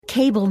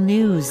Cable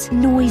news,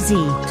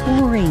 noisy,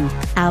 boring,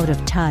 out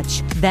of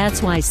touch.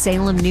 That's why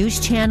Salem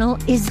News Channel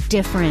is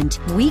different.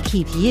 We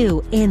keep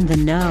you in the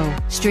know.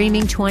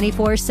 Streaming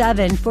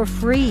 24/7 for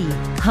free.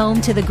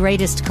 Home to the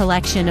greatest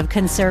collection of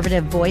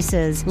conservative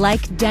voices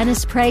like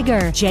Dennis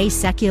Prager, Jay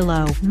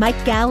Sekulow,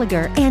 Mike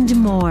Gallagher, and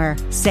more.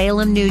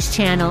 Salem News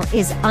Channel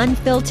is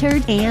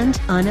unfiltered and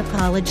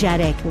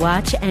unapologetic.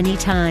 Watch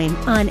anytime,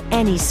 on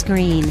any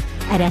screen,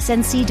 at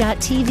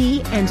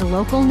snc.tv and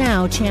Local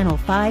Now Channel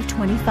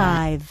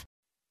 525.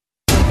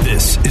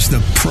 This is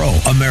the Pro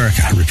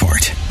America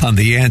Report on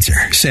The Answer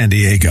San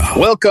Diego.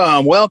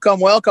 Welcome.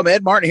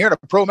 Ed Martin here to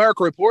Pro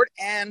America Report,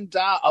 and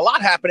a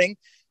lot happening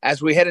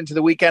as we head into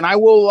the weekend. I'm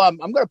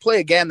going to play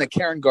again the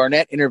Karen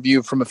Garnett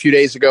interview from a few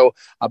days ago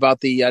about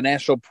the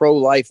National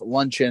Pro-Life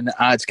Luncheon.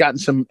 It's gotten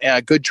some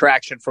good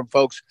traction from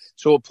folks,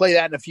 so we'll play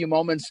that in a few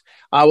moments.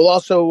 We'll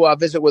also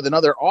visit with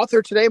another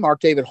author today,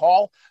 Mark David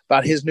Hall,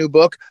 about his new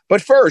book.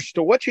 But first,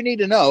 what you need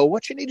to know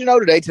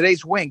today,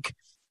 today's wink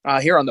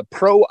here on the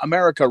Pro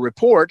America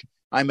Report.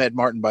 I'm Ed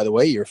Martin, by the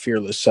way, your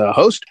fearless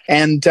host.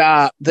 And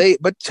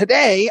but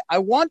today I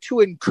want to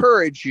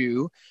encourage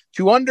you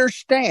to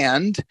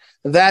understand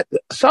that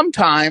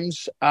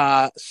sometimes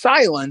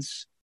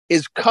silence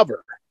is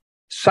cover.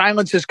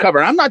 Silence is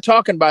cover. I'm not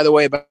talking, by the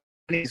way, about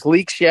these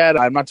leaks yet.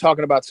 I'm not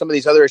talking about some of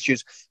these other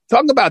issues. I'm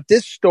talking about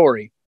this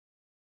story.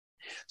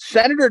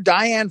 Senator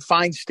Dianne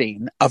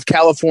Feinstein of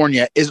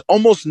California is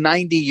almost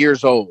 90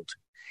 years old.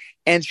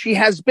 And she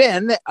has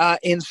been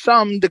in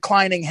some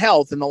declining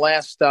health in the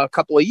last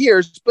couple of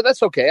years, but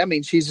that's okay. I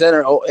mean, she's in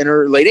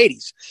her late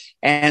 80s,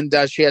 and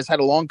she has had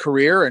a long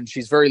career, and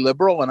she's very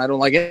liberal, and I don't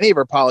like any of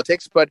her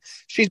politics, but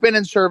she's been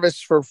in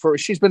service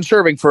she's been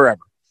serving forever.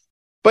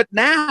 But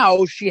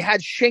now she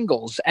had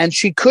shingles, and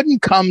she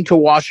couldn't come to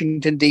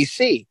Washington,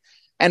 D.C.,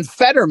 and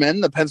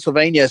Fetterman, the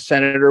Pennsylvania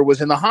senator,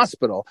 was in the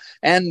hospital.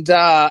 And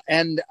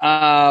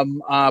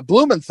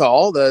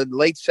Blumenthal, the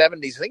late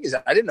 70s,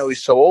 I didn't know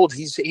he's so old.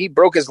 He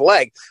broke his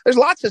leg. There's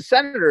lots of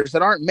senators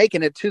that aren't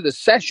making it to the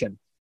session.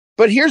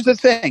 But here's the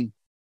thing.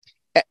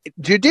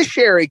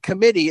 Judiciary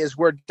Committee is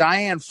where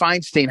Dianne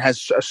Feinstein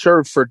has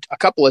served for a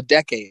couple of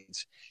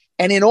decades.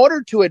 And in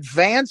order to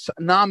advance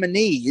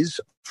nominees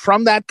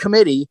from that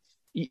committee,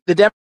 the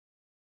Democrats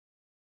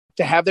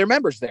to have their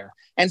members there.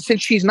 And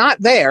since she's not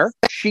there,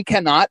 she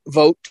cannot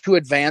vote to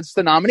advance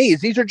the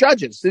nominees. These are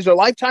judges. These are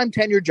lifetime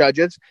tenure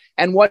judges.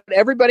 And what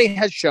everybody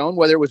has shown,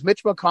 whether it was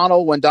Mitch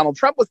McConnell when Donald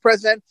Trump was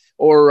president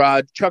or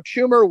Chuck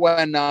Schumer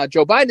when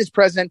Joe Biden is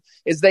president,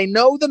 is they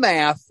know the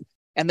math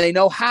and they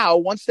know how,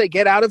 once they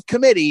get out of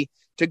committee,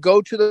 to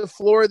go to the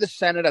floor of the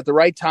Senate at the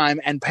right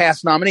time and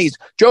pass nominees.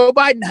 Joe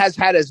Biden has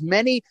had as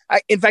many,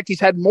 in fact, he's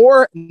had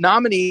more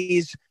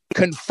nominees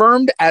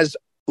confirmed as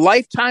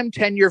lifetime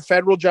tenure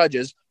federal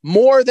judges,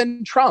 more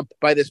than Trump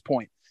by this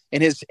point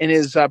in his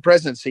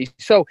presidency.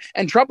 So,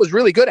 and Trump was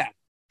really good at it.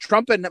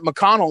 Trump and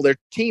McConnell, their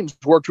teams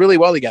worked really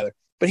well together.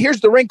 But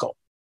here's the wrinkle.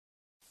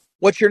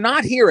 What you're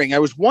not hearing,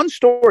 there was one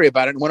story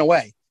about it and went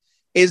away,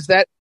 is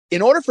that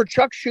in order for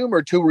Chuck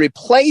Schumer to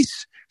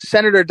replace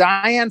Senator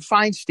Dianne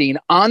Feinstein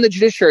on the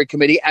Judiciary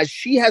Committee, as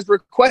she has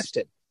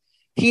requested,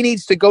 he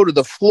needs to go to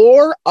the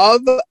floor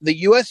of the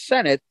U.S.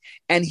 Senate,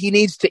 and he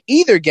needs to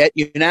either get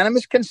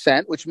unanimous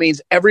consent, which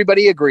means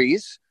everybody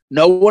agrees,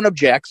 no one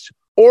objects,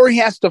 or he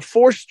has to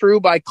force through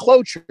by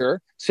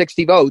cloture,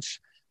 60 votes,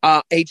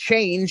 a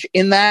change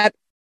in that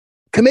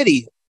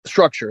committee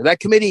structure, that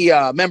committee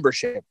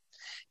membership.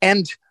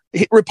 And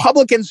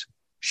Republicans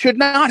should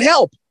not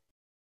help.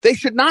 They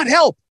should not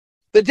help.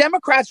 The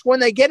Democrats,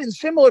 when they get in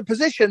similar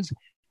positions,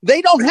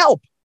 they don't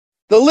help.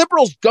 The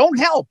liberals don't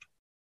help.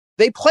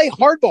 They play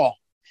hardball.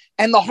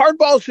 And the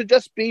hardball should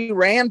just be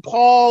Rand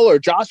Paul or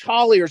Josh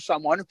Hawley or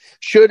someone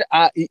should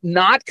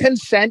not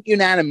consent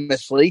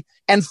unanimously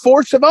and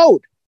force a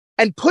vote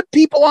and put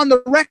people on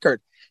the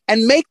record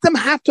and make them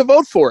have to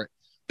vote for it,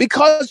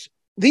 because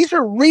these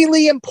are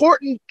really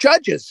important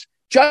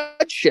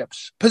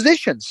judgeships,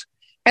 positions,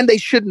 and they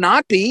should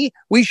not be.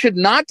 We should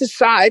not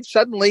decide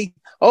suddenly,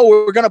 oh,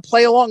 we're going to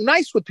play along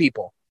nice with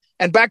people.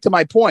 And back to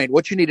my point,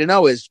 what you need to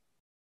know is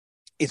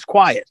it's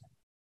quiet.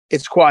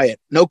 It's quiet.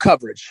 No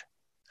coverage.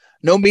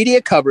 No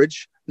media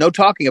coverage, no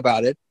talking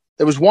about it.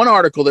 There was one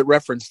article that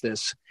referenced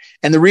this.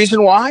 And the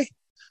reason why?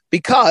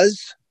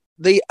 Because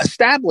the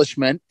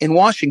establishment in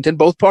Washington,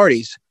 both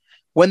parties,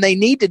 when they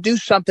need to do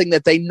something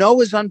that they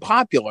know is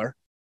unpopular,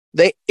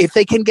 if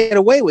they can get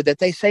away with it,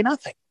 they say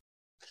nothing.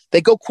 They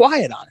go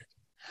quiet on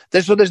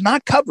it. So there's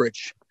not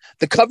coverage.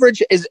 The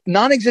coverage is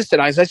non-existent.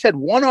 As I said,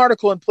 one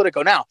article in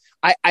Politico. Now,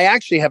 I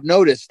actually have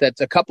noticed that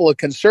a couple of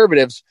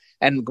conservatives,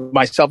 and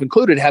myself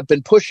included, have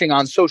been pushing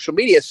on social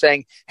media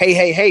saying,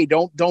 hey,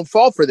 don't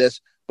fall for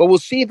this. But we'll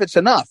see if it's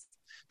enough.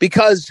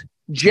 Because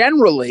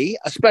generally,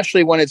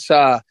 especially when it's,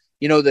 the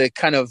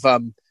kind of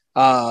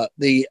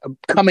the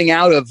coming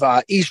out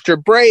of Easter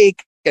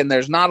break, and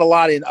there's not a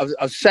lot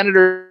of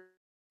senators,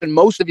 and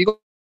most of you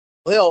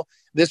Hill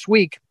this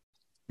week,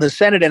 the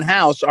Senate and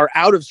House are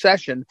out of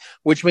session,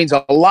 which means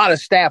a lot of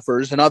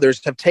staffers and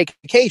others have taken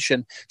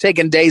vacation,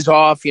 taken days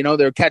off. You know,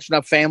 they're catching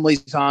up,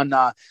 families on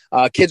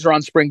kids are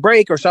on spring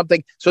break or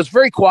something. So it's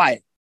very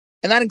quiet.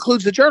 And that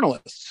includes the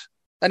journalists.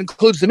 That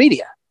includes the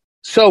media.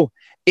 So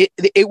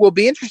it will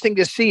be interesting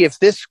to see if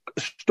this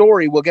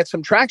story will get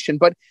some traction.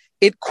 But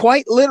it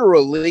quite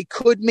literally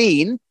could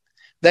mean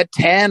that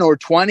 10 or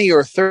 20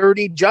 or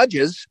 30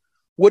 judges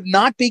would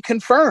not be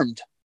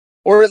confirmed,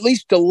 or at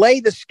least delay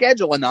the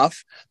schedule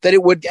enough that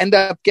it would end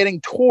up getting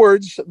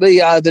towards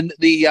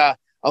the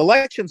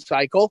election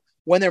cycle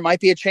when there might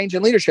be a change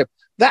in leadership.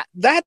 That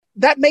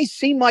may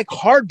seem like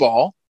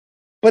hardball,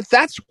 but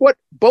that's what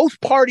both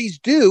parties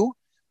do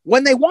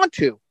when they want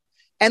to.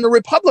 And the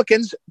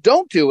Republicans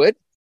don't do it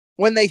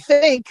when they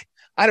think,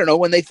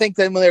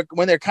 that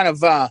when they're kind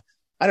of,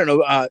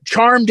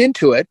 charmed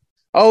into it.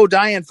 Oh,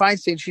 Dianne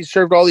Feinstein, she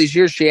served all these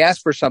years. She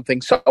asked for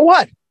something. So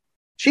what?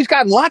 She's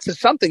gotten lots of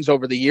somethings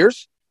over the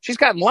years. She's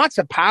gotten lots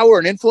of power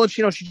and influence.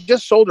 You know, she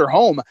just sold her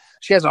home.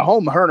 She has a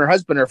home. Her and her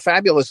husband are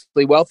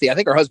fabulously wealthy. I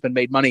think her husband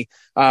made money.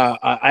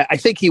 I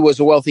think he was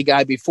a wealthy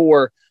guy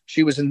before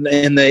she was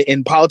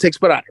in politics,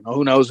 but I don't know.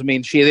 Who knows? I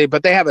mean,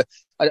 but they have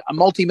a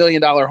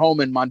multi-million-dollar home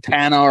in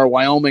Montana or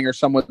Wyoming or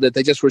somewhere that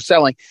they just were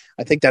selling.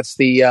 I think that's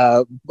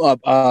the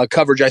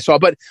coverage I saw.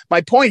 But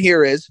my point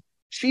here is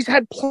she's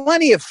had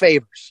plenty of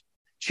favors.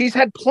 She's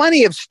had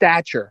plenty of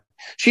stature.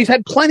 She's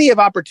had plenty of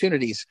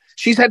opportunities.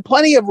 She's had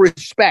plenty of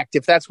respect,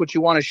 if that's what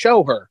you want to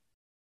show her.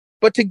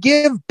 But to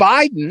give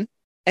Biden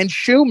and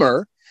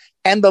Schumer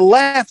and the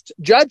left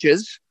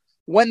judges,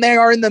 when they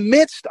are in the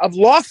midst of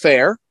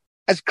lawfare,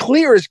 as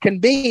clear as can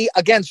be,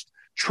 against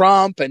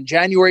Trump and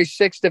January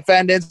 6th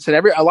defendants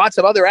and lots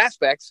of other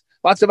aspects,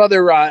 lots of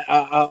other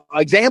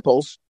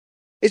examples,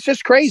 it's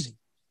just crazy.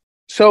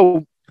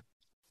 So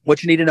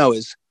what you need to know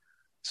is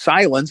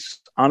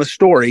silence on a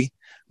story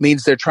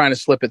means they're trying to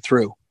slip it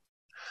through.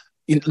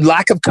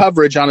 Lack of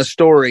coverage on a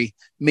story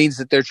means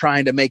that they're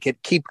trying to make it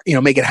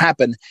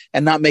happen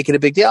and not make it a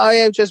big deal. Oh,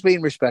 yeah, just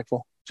being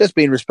respectful.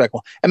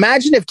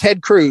 Imagine if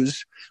Ted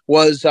Cruz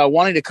was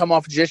wanting to come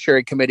off a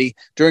Judiciary Committee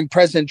during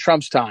President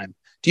Trump's time.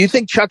 Do you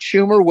think Chuck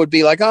Schumer would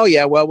be like, oh,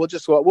 yeah, well,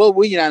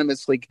 we'll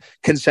unanimously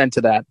consent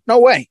to that? No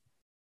way.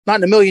 Not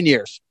in a million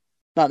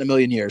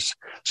years.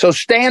 So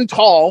stand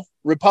tall,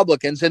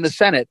 Republicans in the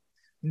Senate.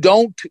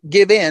 Don't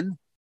give in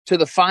to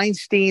the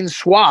Feinstein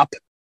swap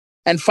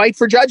and fight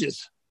for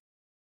judges.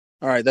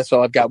 All right, that's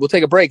all I've got. We'll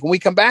take a break. When we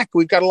come back,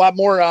 we've got a lot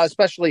more,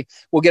 especially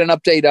we'll get an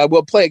update.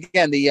 We'll play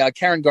again the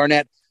Karen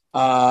Garnett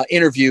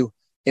interview,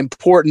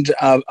 important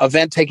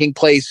event taking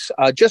place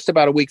just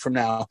about a week from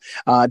now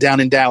down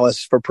in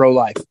Dallas for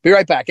pro-life. Be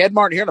right back. Ed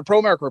Martin here on the Pro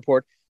America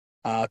Report.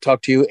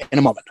 Talk to you in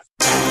a moment.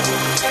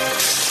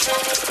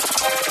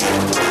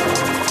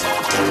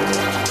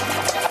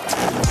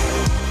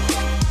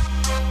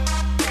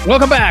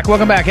 Welcome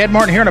back. Ed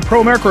Martin here on a Pro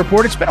America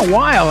Report. It's been a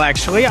while,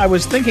 actually. I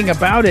was thinking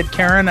about it,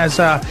 Karen, as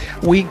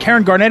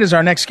Karen Garnett is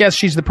our next guest.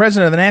 She's the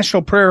president of the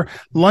National Prayer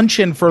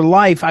Luncheon for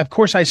Life. Of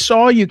course, I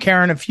saw you,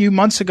 Karen, a few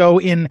months ago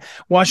in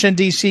Washington,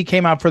 D.C.,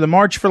 came out for the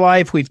March for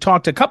Life. We've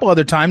talked a couple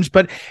other times,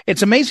 but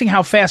it's amazing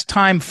how fast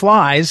time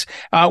flies.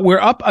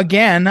 We're up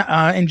again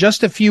in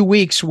just a few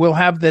weeks. We'll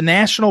have the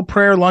National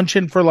Prayer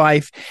Luncheon for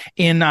Life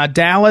in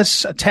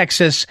Dallas,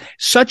 Texas.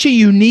 Such a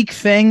unique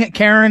thing,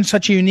 Karen,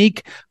 such a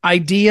unique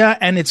idea,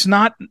 and it's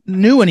not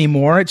new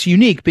anymore. It's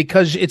unique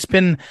because it's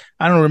been,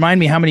 remind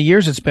me how many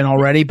years it's been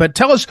already, but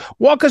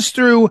walk us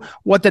through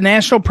what the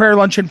National Prayer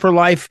Luncheon for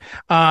Life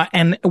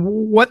and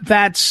what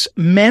that's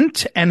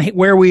meant and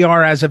where we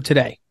are as of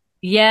today.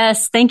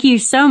 Yes. Thank you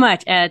so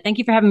much, Ed. Thank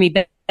you for having me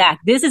back.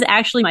 This is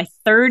actually my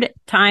third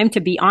time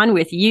to be on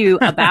with you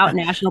about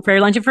National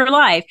Prayer Luncheon for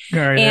Life.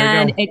 Right,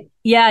 and it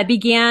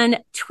began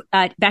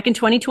back in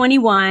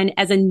 2021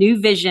 as a new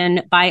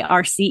vision by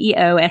our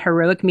CEO at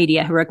Heroic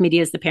Media. Heroic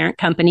Media is the parent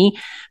company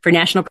for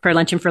National Prayer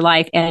Luncheon for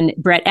Life. And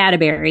Brett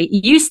Atterbury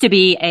used to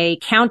be a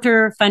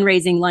counter prayer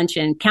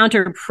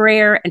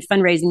and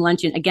fundraising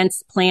luncheon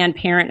against Planned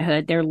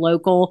Parenthood, their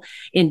local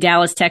in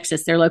Dallas,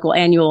 Texas, their local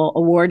annual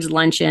awards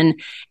luncheon.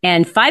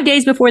 And 5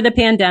 days before the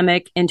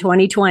pandemic in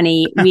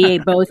 2020, we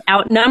both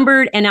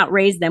outnumbered and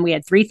outraised them. We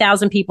had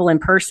 3,000 people in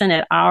person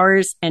at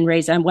ours and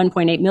raised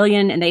 $1.8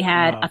 million. And they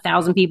had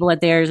 1,000 people at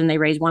theirs and they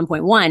raised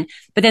 1.1.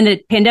 But then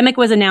the pandemic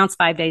was announced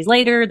 5 days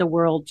later. The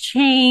world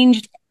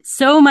changed.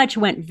 So much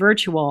went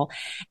virtual.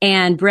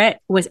 And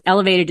Brett was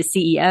elevated to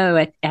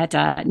CEO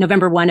at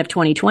November 1 of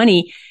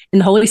 2020. And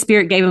the Holy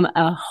Spirit gave him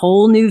a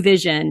whole new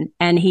vision.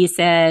 And he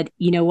said,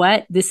 you know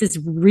what? This is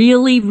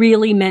really,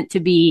 really meant to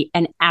be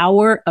an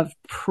hour of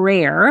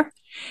prayer.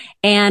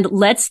 And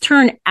let's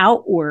turn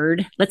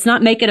outward. Let's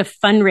not make it a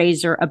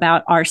fundraiser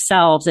about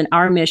ourselves and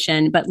our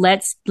mission, but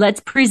let's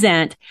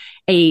present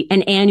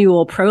an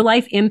annual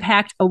Pro-Life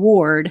Impact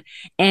Award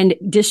and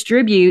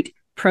distribute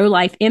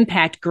pro-life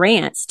impact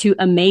grants to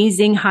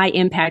amazing high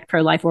impact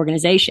pro-life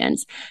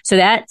organizations. So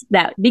that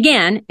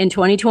began in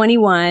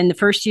 2021. The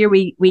first year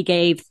we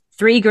gave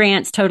 3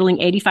 grants totaling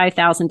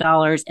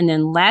 $85,000. And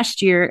then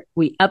last year,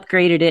 we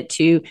upgraded it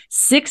to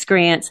 6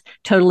 grants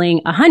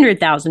totaling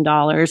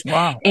 $100,000.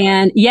 Wow.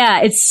 And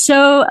yeah, it's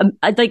so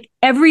like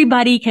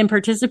everybody can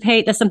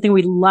participate. That's something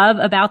we love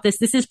about this.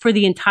 This is for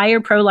the entire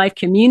pro-life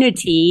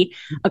community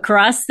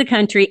across the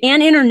country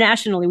and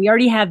internationally. We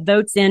already have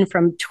votes in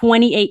from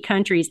 28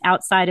 countries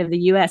outside of the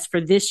U.S.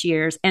 for this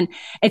year's. And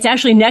it's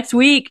actually next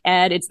week,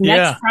 Ed. It's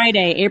next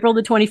Friday, April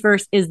the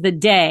 21st is the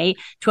day,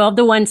 12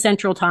 to 1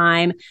 Central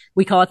Time.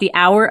 We call it the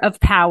Hour of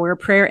Power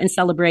Prayer and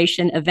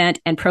Celebration Event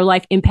and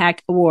Pro-Life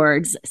Impact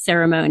Awards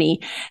ceremony.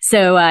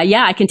 So,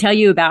 I can tell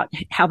you about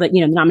how the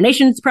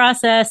nominations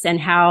process and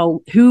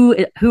who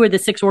are the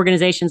 6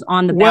 organizations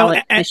on the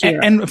ballot this year.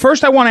 And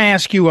first, I want to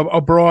ask you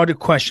a broad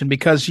question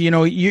because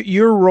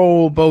your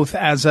role both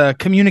as a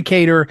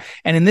communicator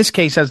and in this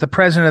case as the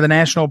president of the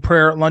National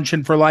Prayer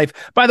Luncheon for Life.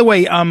 By the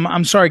way,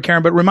 I'm sorry,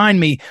 Karen, but remind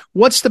me,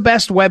 what's the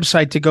best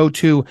website to go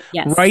to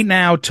right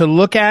now to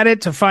look at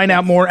it, to find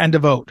out more, and to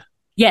vote?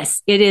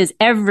 Yes, it is.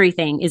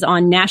 Everything is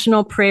on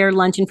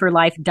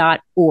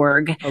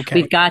nationalprayerlunctionforlife.org. Okay.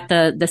 We've got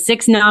the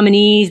 6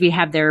 nominees. We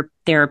have their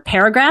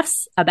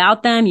paragraphs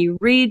about them. You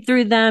read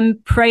through them,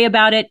 pray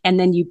about it, and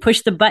then you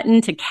push the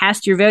button to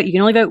cast your vote. You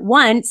can only vote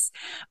once,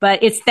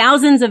 but it's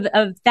thousands of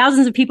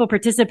people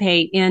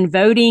participate in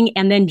voting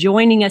and then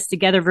joining us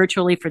together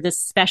virtually for this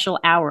special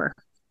hour.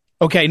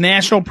 Okay,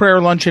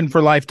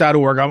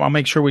 nationalprayerlunctionforlife.org. I'll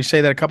make sure we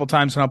say that a couple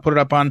times, and I'll put it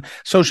up on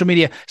social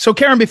media. So,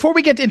 Karen, before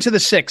we get into the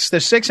 6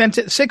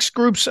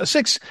 groups,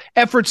 6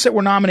 efforts that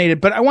were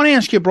nominated, but I want to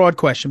ask you a broad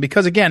question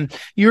because, again,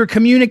 you're a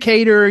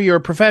communicator, you're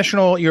a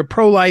professional, you're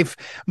pro-life,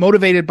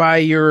 motivated by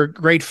your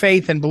great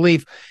faith and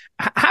belief.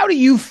 How do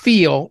you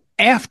feel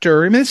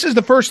after, this is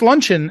the first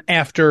luncheon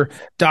after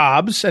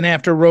Dobbs and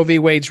after Roe v.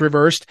 Wade's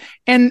reversed.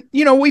 And,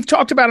 we've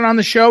talked about it on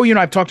the show.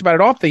 I've talked about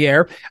it off the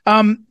air.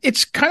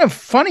 It's kind of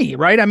funny,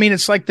 right?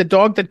 It's like the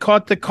dog that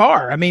caught the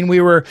car.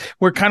 We're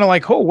kind of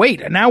like, oh,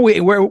 wait, now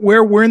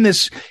we're in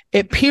this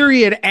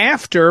period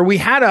after we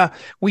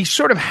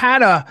sort of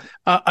had a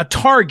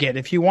target.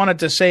 If you wanted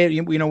to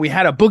say, we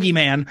had a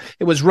boogeyman.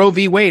 It was Roe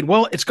v. Wade.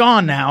 Well, it's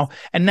gone now.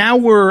 And now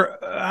we're,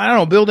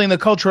 building the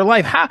culture of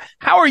life.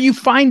 How are you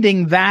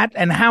finding that?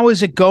 And how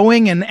is it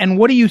going? And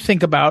what do you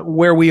think about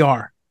where we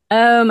are?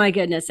 Oh my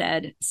goodness,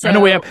 Ed. So, I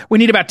know we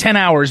need about 10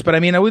 hours, but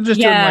we'll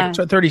just do it in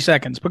like 30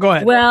 seconds, but go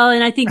ahead. Well,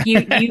 and I think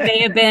you may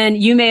have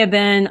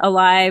been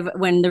alive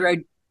when the Roe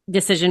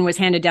decision was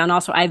handed down.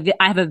 Also, I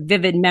have a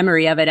vivid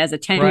memory of it as a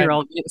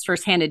 10-year-old. Right. It was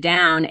first handed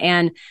down.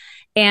 And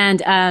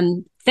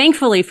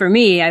thankfully for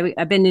me,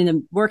 I've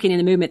been working in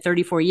the movement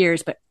 34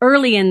 years, but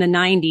early in the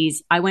 90s,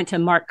 I went to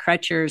Mark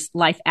Crutcher's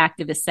life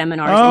activist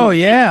seminars. Oh,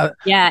 yeah.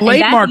 Yeah.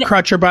 Late Mark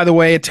Crutcher, by the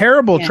way, a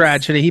terrible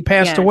tragedy. He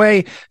passed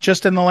away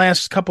just in the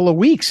last couple of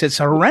weeks. It's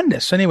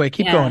horrendous. Anyway,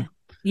 keep going.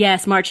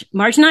 Yes, March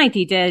 9th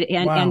he did,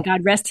 and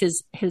God rest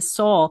his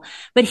soul.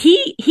 But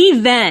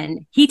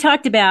he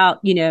talked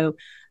about,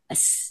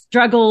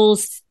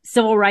 struggles,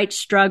 civil rights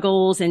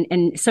struggles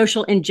and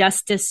social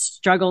injustice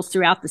struggles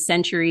throughout the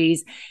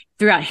centuries,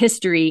 throughout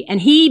history. And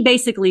he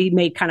basically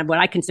made kind of what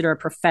I consider a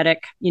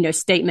prophetic,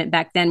 statement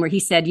back then where he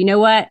said, you know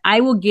what, I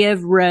will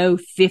give Roe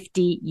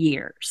 50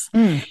 years.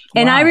 And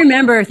I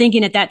remember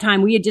thinking at that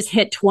time, we had just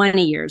hit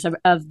 20 years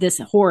of this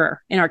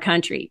horror in our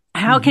country.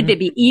 How could it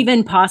be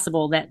even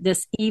possible that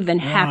this even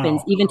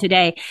happens even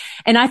today?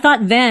 And I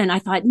thought,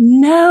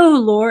 no,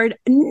 Lord,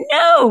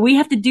 no, we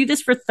have to do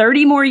this for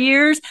 30 more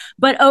years,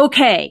 but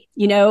okay,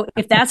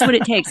 if that's what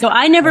it takes. So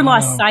I never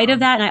lost sight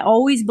of that. And I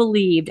always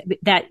believed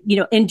that,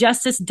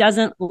 injustice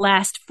doesn't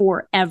last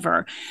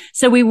forever.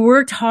 So we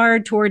worked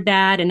hard toward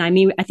that. And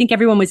I think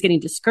everyone was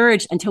getting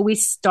discouraged until we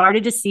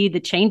started to see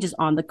the changes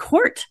on the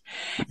court.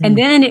 And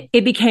then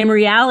it became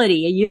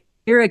reality. A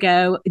year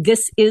ago,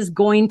 this is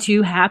going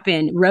to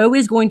happen. Roe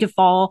is going to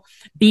fall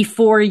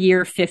before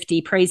year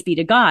 50. Praise be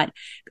to God.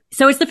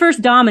 So it's the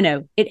first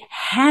domino. It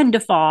had to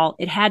fall.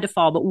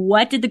 But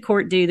what did the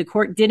court do? The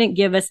court didn't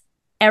give us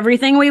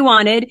everything we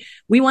wanted.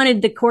 We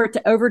wanted the court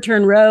to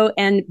overturn Roe,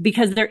 and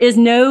because there's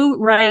no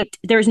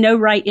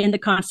right in the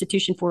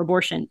Constitution for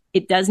abortion.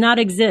 It does not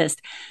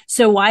exist.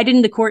 So why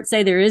didn't the court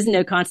say there is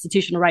no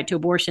constitutional right to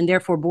abortion?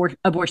 Therefore,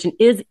 abortion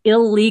is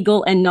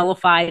illegal and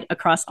nullified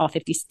across all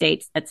 50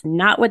 states. That's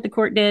not what the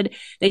court did.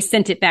 They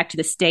sent it back to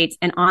the states.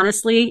 And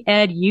honestly,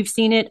 Ed, you've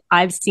seen it.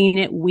 I've seen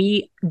it.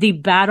 The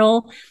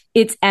battle,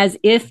 it's as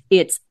if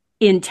it's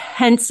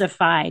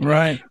intensified.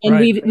 Right. And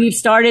we've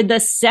started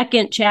the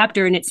second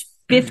chapter, and it's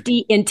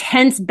 50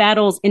 intense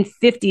battles in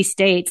 50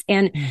 states.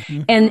 And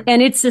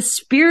it's a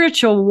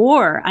spiritual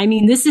war.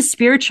 This is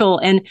spiritual,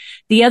 and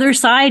the other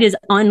side is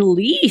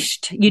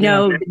unleashed,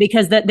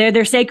 because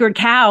their sacred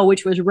cow,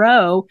 which was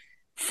Roe,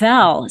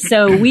 fell.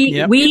 So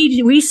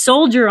we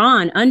soldier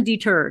on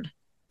undeterred.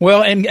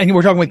 Well, and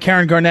we're talking with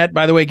Karen Garnett,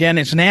 by the way. Again,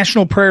 it's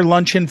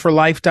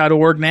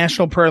nationalprayerlunchinforlife.org,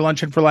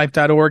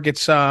 nationalprayerlunchinforlife.org.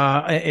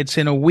 It's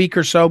in a week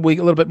or so, a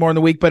little bit more in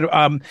the week, but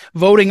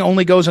voting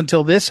only goes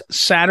until this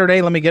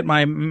Saturday. Let me get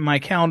my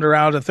calendar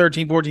out. The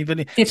 13th, 14th,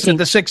 15th. 15th.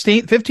 The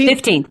 16th, 15th?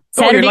 15th. Saturday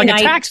Saturday night.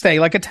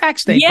 Like a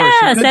tax day. Yeah,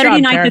 person. Saturday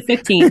job, night, Karen. the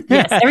 15th.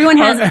 Yes, everyone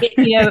has,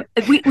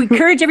 we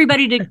encourage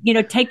everybody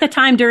to, take the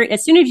time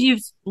as soon as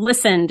you've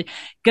listened,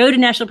 go to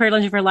National Prayer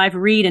Luncheon for Life,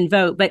 read and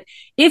vote. But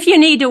if you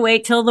need to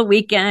wait till the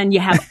weekend, you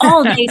have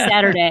all day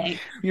Saturday.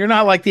 You're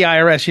not like the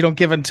IRS. You don't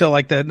give until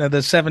like the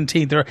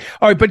 17th.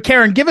 All right. But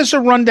Karen, give us a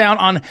rundown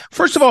on,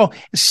 first of all,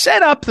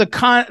 set up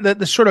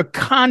the sort of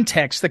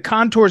context, the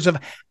contours of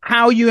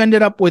how you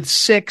ended up with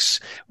six,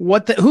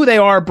 who they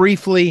are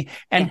briefly,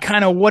 and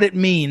kind of what it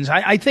means.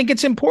 I think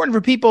it's important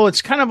for people.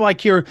 It's kind of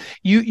like you're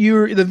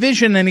the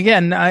vision. And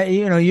again,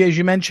 as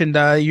you mentioned,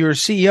 you're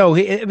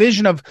CEO,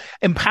 vision of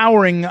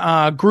empowering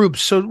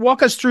groups. So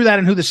walk us through that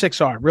and who the six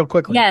are real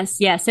quickly. Yes.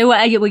 So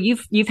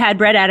you've had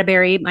Brett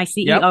Atterbury, my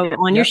CEO,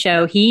 on your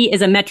show. He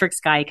is a metrics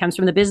guy. He comes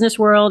from the business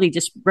world. He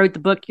just wrote the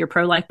book, Your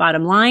Pro-Life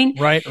Bottom Line.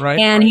 Right.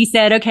 And he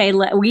said, okay,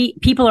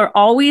 people are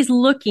always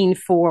looking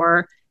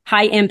for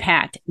high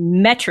impact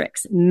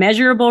metrics,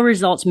 measurable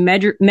results,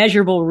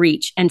 measurable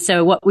reach. And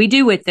so what we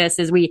do with this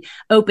is we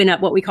open up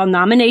what we call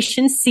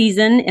nomination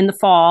season in the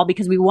fall,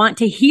 because we want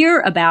to hear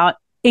about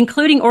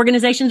including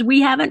organizations we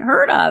haven't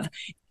heard of,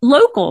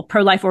 local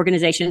pro-life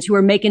organizations who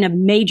are making a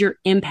major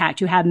impact,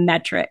 who have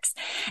metrics.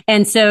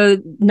 And so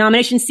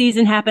nomination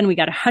season happened. We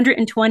got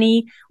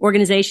 120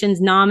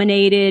 organizations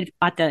nominated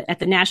at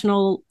the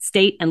national,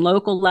 state, and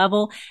local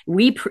level.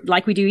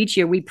 Like we do each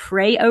year, we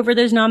pray over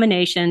those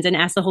nominations and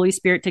ask the Holy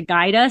Spirit to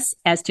guide us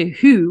as to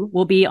who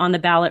will be on the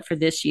ballot for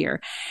this year.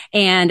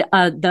 And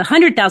the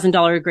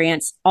 $100,000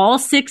 grants, all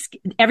six,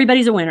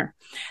 everybody's a winner.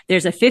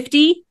 There's a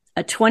 50,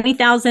 a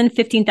 20,000,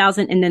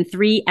 15,000, and then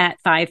 3 at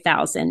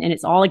 5,000. And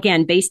it's all,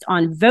 again, based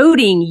on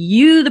voting.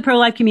 You, the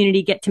pro-life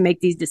community, get to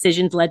make these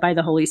decisions led by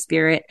the Holy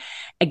Spirit.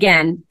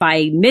 Again,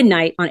 by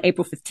midnight on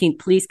April 15th,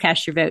 please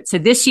cast your vote. So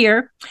this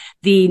year,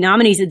 the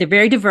nominees, they're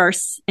very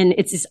diverse, and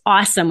it's just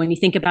awesome when you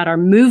think about our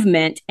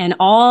movement and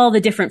all the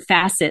different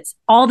facets,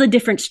 all the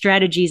different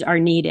strategies are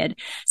needed.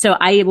 So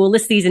I will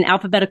list these in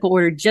alphabetical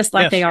order, just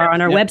like they are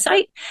on our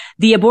website.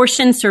 The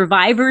Abortion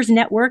Survivors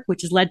Network,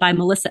 which is led by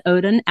Melissa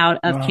Oden out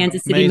of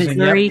Kansas City,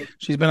 Missouri. Yep.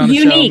 She's been on the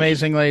show.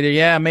 Amazing lady.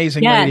 Yeah,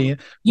 amazing lady.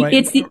 Right.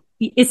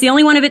 It's the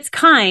only one of its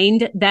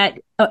kind that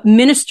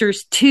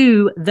ministers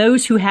to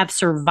those who have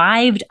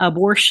survived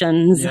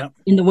abortions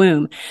in the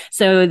womb.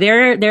 So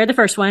they're the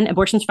first one,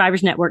 Abortion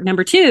Survivors Network.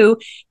 Number 2,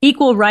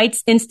 Equal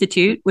Rights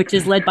Institute, which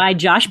is led by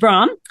Josh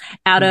Brahm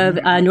out of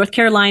North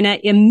Carolina.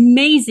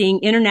 Amazing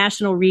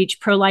international reach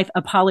pro-life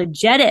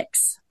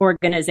apologetics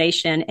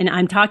organization. And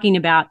I'm talking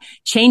about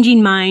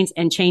changing minds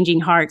and changing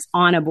hearts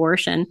on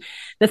abortion.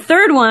 The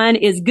third one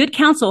is Good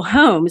Counsel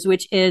Homes,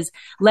 which is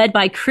led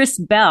by Chris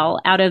Bell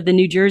out of the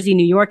New Jersey,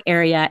 New York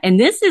area. And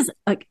this is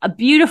a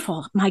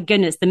beautiful, my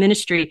goodness, the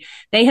ministry.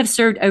 They have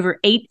served over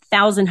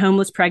 8,000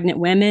 homeless pregnant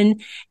women,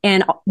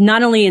 and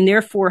not only in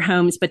their 4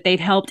 homes, but they've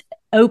helped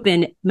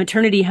open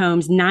maternity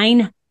homes,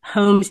 9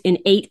 homes in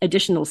 8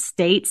 additional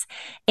states.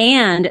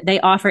 And they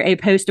offer a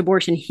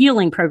post-abortion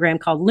healing program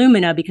called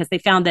Lumina, because they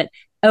found that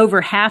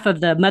over half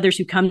of the mothers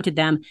who come to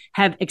them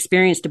have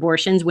experienced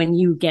abortions. When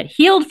you get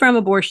healed from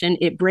abortion,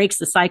 it breaks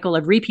the cycle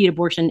of repeat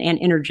abortion and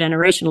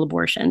intergenerational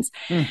abortions.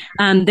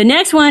 The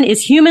next one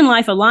is Human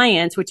Life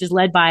Alliance, which is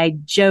led by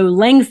Joe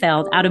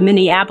Langfeld out of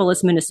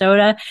Minneapolis,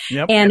 Minnesota.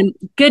 And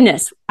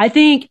goodness, I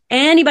think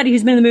anybody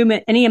who's been in the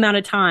movement any amount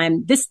of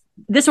time,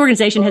 this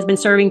organization has been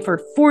serving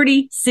for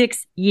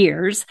 46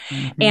 years.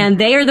 And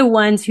they are the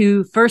ones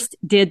who first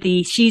did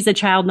the She's a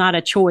Child, Not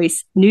a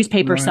Choice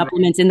newspaper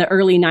supplements in the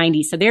early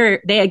 90s. So they're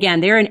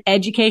an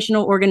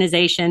educational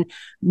organization,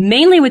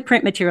 mainly with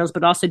print materials,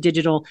 but also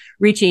digital,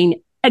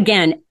 reaching,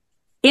 again,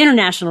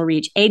 international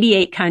reach,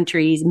 88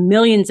 countries,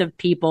 millions of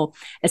people,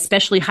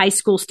 especially high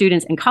school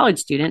students and college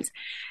students.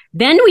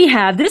 Then we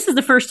have, this is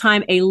the first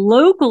time a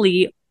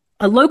locally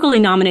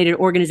nominated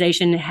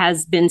organization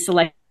has been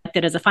selected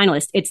as a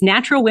finalist. It's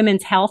Natural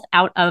Women's Health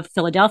out of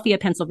Philadelphia,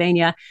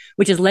 Pennsylvania,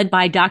 which is led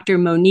by Dr.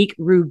 Monique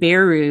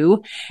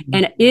Ruberu.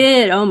 And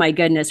oh my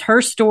goodness,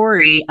 her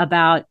story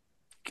about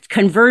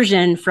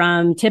conversion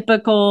from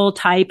typical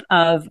type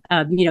of,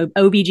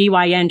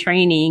 OBGYN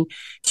training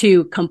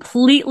to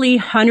completely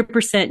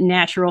 100%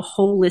 natural,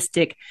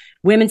 holistic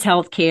women's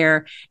health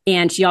care.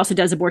 And she also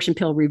does abortion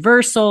pill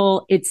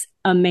reversal. It's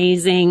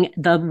amazing,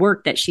 the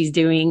work that she's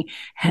doing,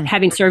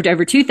 having served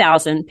over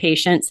 2,000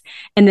 patients.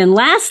 And then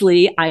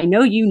lastly, I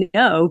know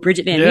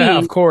Bridget Van Veen. Yeah,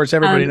 of course.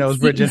 Everybody knows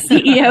Bridget.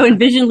 CEO and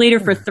vision leader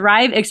for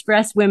Thrive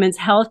Express Women's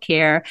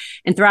Healthcare.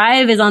 And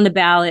Thrive is on the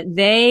ballot.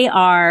 They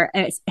are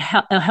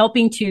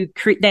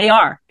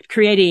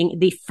creating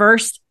the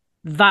first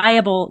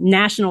viable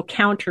national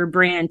counter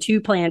brand to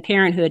Planned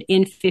Parenthood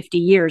in 50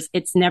 years.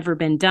 It's never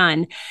been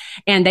done.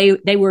 And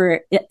they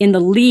were in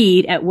the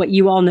lead at what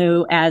you all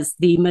know as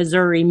the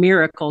Missouri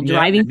Miracle,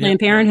 driving Planned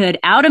Parenthood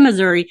out of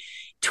Missouri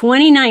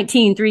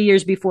 2019, 3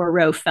 years before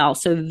Roe fell.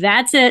 So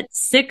that's it.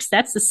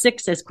 That's the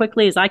six as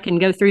quickly as I can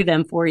go through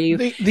them for you.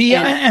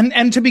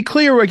 And to be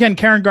clear, again,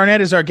 Karen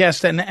Garnett is our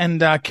guest.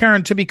 And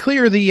Karen, to be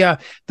clear, the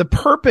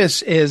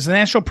purpose is the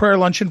National Prayer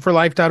Luncheon for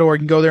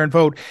Life.org. You can go there and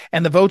vote,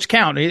 and the votes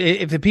count.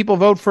 If the people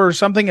vote for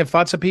something, if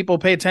lots of people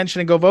pay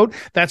attention and go vote,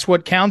 that's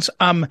what counts.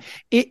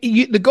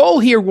 The goal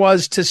here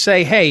was to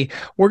say, hey,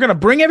 we're going to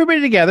bring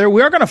everybody together.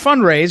 We are going to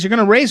fundraise. You're going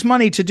to raise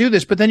money to do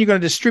this, but then you're going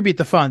to distribute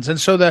the funds. And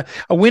so the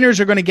winners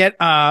are going to get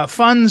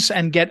funds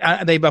and get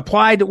they've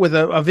applied with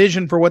a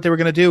vision for what they were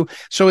going to do.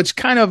 So it's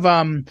kind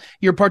of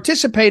you're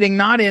participating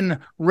not in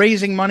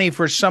raising money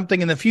for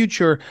something in the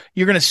future.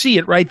 You're going to see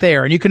it right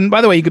there. And you can,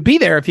 by the way, you could be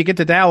there if you get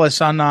to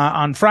Dallas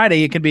on Friday.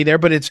 You can be there,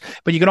 but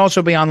you can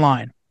also be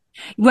online.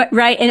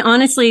 Right. And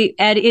honestly,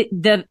 Ed,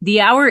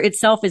 the hour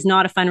itself is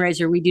not a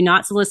fundraiser. We do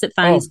not solicit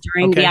funds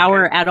during the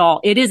hour at all.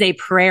 It is a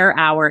prayer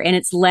hour, and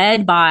it's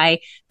led by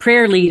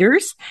prayer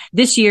leaders.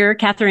 This year,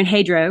 Catherine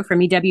Hadro from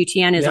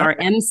EWTN is our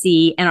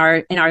MC, and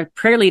our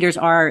prayer leaders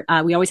are,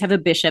 we always have a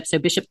bishop. So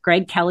Bishop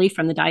Greg Kelly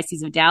from the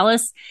Diocese of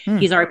Dallas.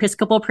 He's our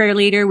Episcopal prayer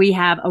leader. We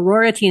have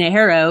Aurora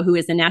Tinajero, who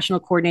is the national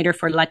coordinator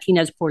for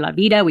Latinas por la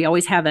Vida. We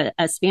always have a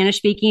Spanish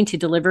speaking to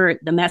deliver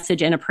the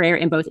message and a prayer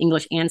in both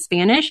English and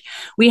Spanish.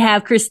 We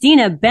have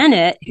Christina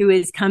Bennett, who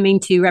is coming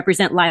to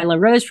represent Lila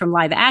Rose from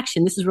Live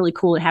Action. This is really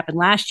cool. It happened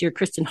last year.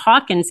 Kristen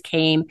Hawkins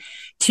came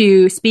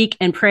to speak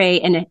and pray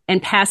and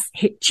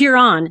cheer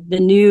on the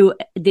new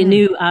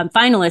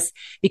finalists,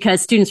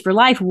 because Students for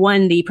Life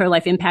won the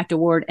Pro-Life Impact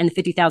Award and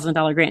the $50,000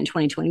 grant in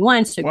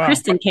 2021. So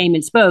Kristen came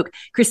and spoke.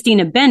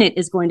 Christina Bennett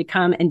is going to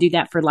come and do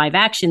that for Live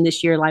Action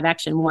this year. Live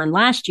Action won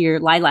last year.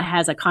 Lila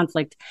has a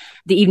conflict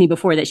the evening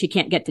before that she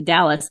can't get to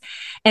Dallas.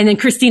 And then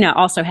Christina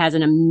also has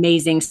an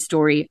amazing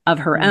story of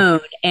her own.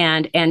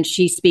 And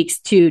she speaks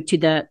to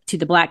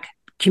the Black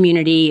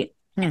community.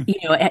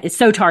 It's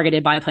so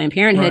targeted by Planned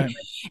Parenthood. Right.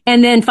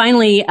 And then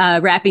finally,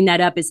 wrapping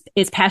that up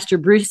is Pastor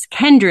Bruce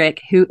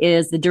Kendrick, who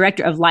is the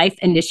director of Life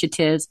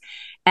Initiatives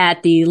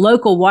at the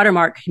local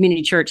Watermark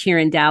Community Church here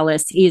in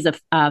Dallas. He is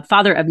a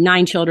father of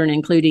 9 children,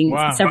 including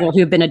several who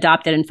have been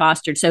adopted and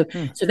fostered. So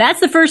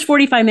that's the first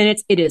 45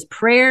 minutes. It is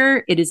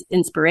prayer, it is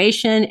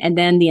inspiration, and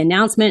then the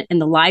announcement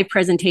and the live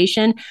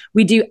presentation.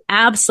 We do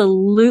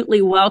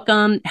absolutely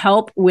welcome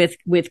help with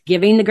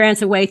giving the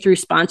grants away through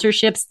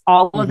sponsorships.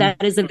 All of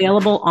that is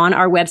available on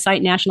our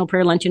website,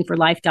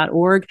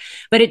 nationalprayerlunctionforlife.org.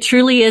 But it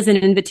truly is an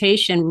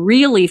invitation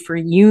really for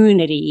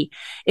unity.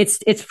 It's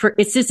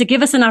just to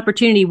give us an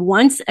opportunity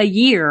once a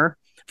year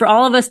for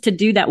all of us to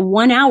do that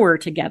 1 hour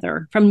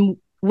together from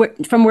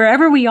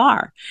wherever we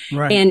are,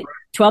 and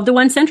 12 to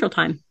 1 Central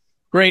Time.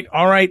 Great.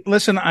 All right.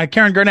 Listen,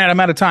 Karen Garnett, I'm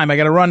out of time. I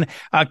got to run.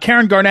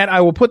 Karen Garnett,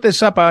 I will put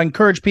this up. I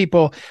encourage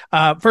people,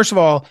 first of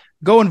all,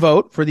 go and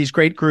vote for these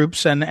great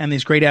groups and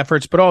these great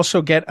efforts, but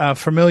also get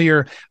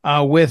familiar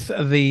with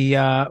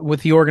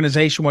the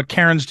organization, what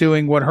Karen's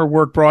doing, what her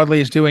work broadly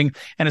is doing,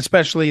 and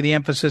especially the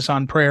emphasis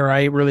on prayer.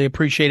 I really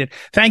appreciate it.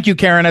 Thank you,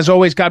 Karen. As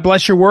always, God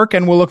bless your work,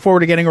 and we'll look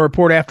forward to getting a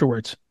report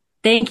afterwards.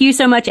 Thank you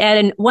so much, Ed.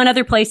 And one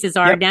other place is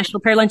our National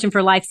Prayer Luncheon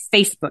for Life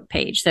Facebook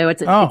page. So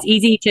it's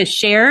easy to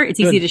share. It's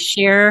easy to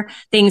share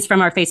things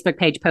from our Facebook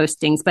page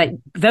postings, but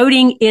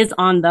voting is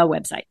on the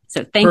website.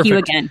 So thank you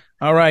again.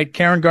 All right.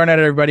 Karen Garnett,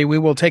 everybody. We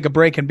will take a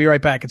break and be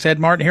right back. It's Ed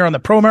Martin here on the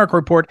Pro America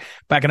Report.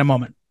 Back in a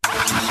moment.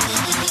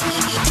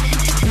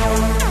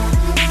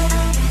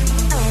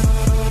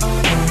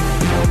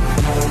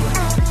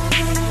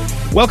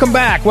 Welcome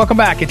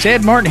back. It's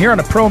Ed Martin here on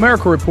the Pro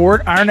America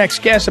Report. Our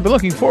next guest, I've been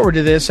looking forward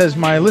to this. As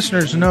my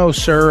listeners know,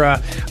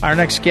 sir, our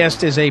next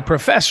guest is a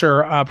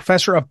professor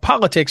of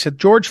politics at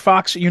George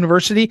Fox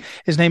University.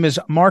 His name is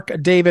Mark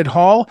David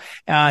Hall.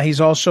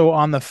 He's also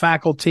on the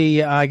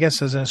faculty, I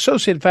guess as an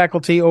associate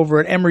faculty over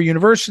at Emory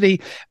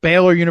University,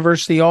 Baylor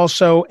University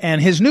also.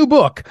 And his new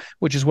book,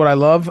 which is what I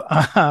love.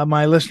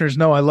 My listeners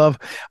know I love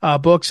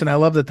books, and I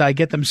love that I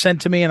get them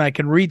sent to me and I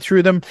can read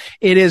through them.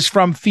 It is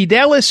from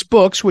Fidelis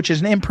Books, which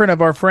is an imprint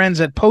of our friends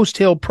at Post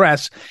Hill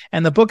Press,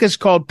 and the book is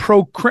called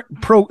Proclaim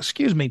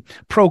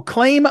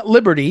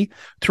Liberty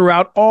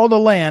Throughout All the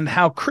Land,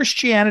 How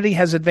Christianity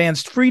Has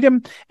Advanced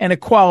Freedom and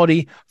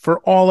Equality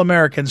for All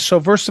Americans. So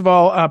first of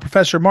all,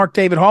 Professor Mark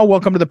David Hall,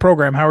 welcome to the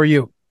program. How are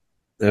you?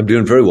 I'm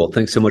doing very well.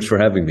 Thanks so much for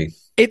having me.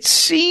 It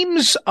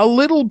seems a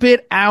little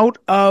bit out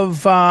of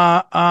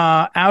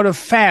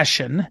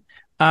fashion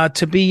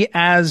to be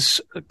as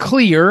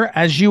clear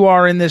as you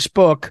are in this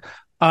book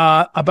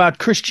about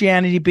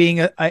Christianity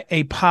being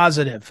a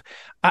positive.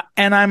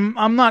 And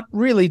I'm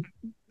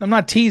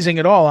not teasing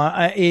at all.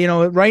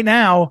 Right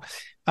now,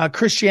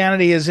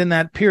 Christianity is in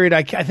that period.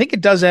 I think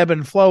it does ebb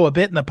and flow a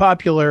bit in the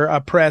popular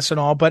press and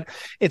all, but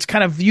it's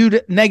kind of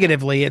viewed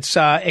negatively. It's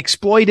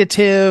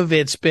exploitative.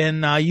 It's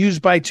been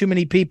used by too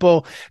many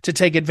people to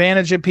take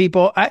advantage of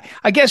people.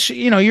 I guess,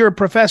 you're a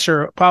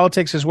professor of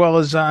politics as well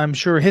as I'm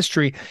sure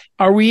history.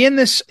 Are we in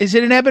this? Is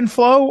it an ebb and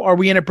flow? Are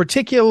we in a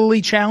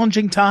particularly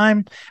challenging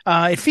time?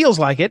 It feels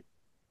like it.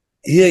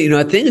 Yeah,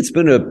 I think it's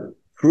been a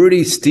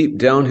pretty steep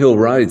downhill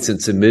ride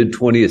since the mid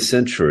 20th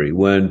century,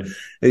 when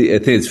I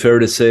think it's fair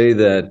to say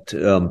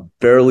that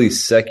fairly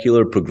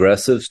secular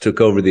progressives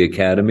took over the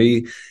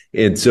academy.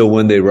 And so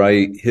when they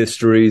write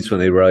histories, when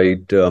they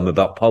write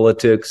about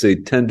politics, they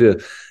tend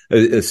to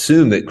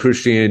assume that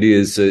Christianity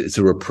is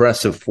a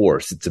repressive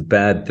force. It's a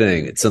bad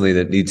thing. It's something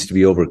that needs to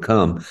be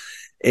overcome.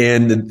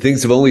 And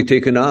things have only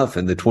taken off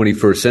in the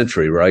 21st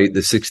century, right? The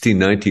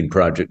 1619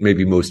 Project may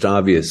be most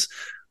obvious,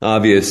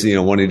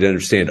 wanting to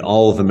understand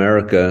all of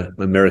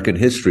American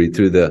history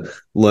through the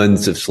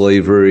lens of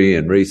slavery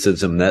and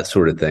racism, that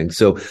sort of thing.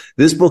 So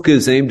this book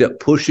is aimed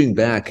at pushing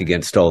back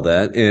against all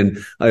that. And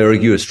I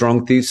argue a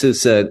strong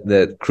thesis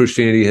that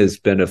Christianity has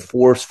been a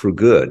force for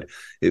good,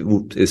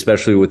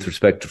 especially with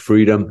respect to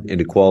freedom and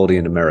equality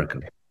in America.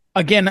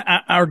 Again,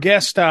 our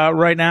guest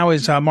right now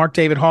is Mark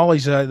David Hall.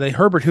 He's the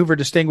Herbert Hoover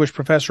Distinguished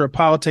Professor of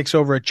Politics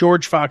over at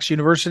George Fox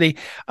University.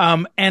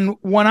 And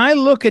when I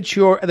look at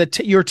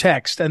your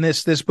text, and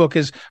this book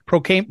is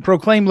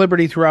Proclaim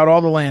Liberty Throughout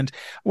All the Land.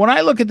 When I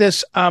look at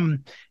this,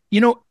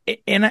 you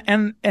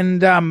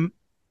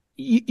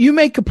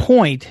make a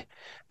point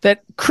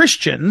that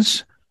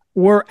Christians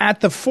were at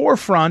the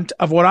forefront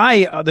of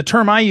what the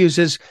term I use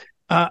is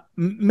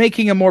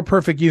making a more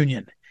perfect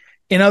union.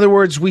 In other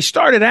words, we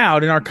started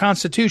out in our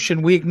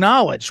Constitution, we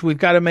acknowledged we've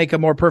got to make a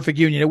more perfect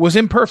union. It was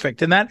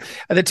imperfect. And that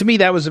to me,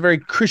 that was a very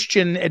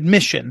Christian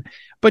admission.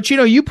 But,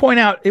 you point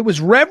out it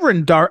was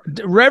Reverend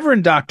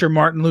Dr.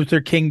 Martin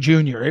Luther King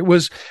Jr. It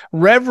was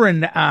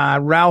Reverend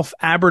Ralph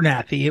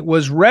Abernathy. It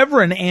was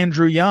Reverend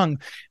Andrew Young.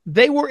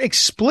 They were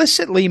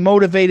explicitly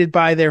motivated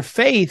by their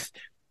faith.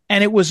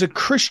 And it was a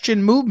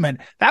Christian movement.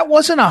 That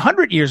wasn't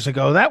 100 years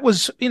ago. That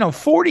was,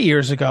 40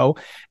 years ago.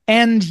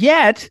 And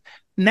yet,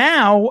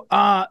 now,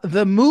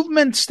 the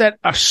movements that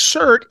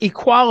assert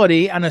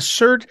equality and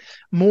assert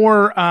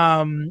more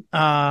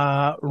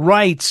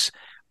rights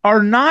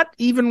are not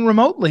even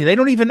remotely. They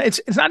don't even.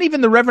 It's not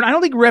even the Reverend. I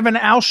don't think Reverend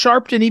Al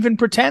Sharpton even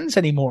pretends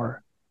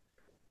anymore.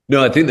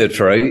 No, I think that's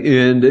right.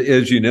 And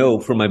as you know,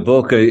 from my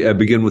book, I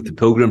begin with the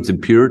Pilgrims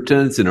and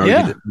Puritans and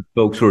argue that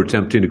folks who are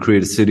attempting to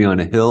create a city on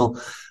a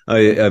hill.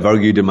 I've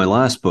argued in my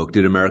last book,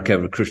 did America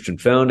have a Christian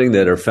founding?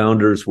 That our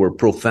founders were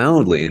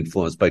profoundly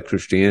influenced by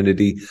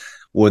Christianity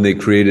when they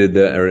created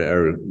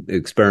our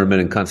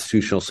experiment in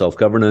constitutional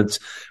self-governance.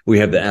 We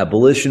have the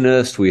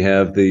abolitionists. We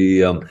have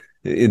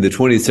in the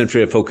 20th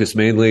century, I focused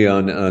mainly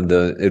on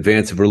the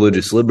advance of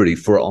religious liberty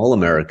for all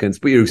Americans.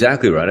 But you're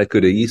exactly right. I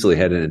could have easily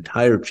had an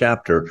entire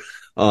chapter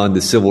on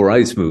the civil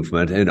rights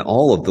movement, and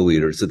all of the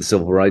leaders of the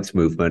civil rights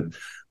movement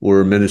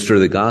were minister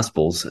of the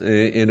Gospels.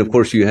 And of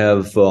course, you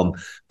have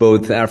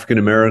both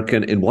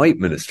African-American and white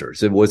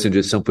ministers. It wasn't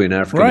just simply an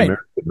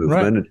African-American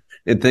movement. Right.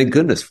 And thank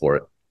goodness for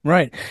it.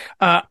 Right.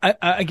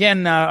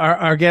 Again,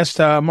 our guest,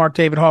 Mark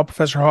David Hall,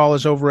 Professor Hall,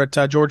 is over at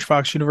George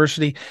Fox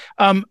University.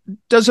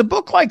 Does a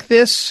book like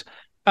this,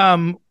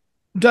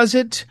 does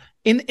it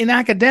in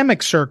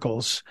academic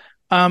circles?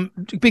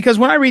 Because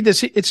when I read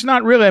this, it's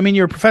not really,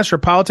 you're a professor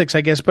of politics,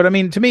 I guess, but to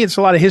me, it's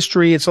a lot of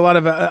history. It's a lot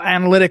of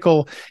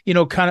analytical,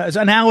 kind of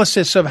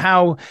analysis of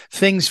how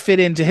things fit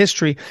into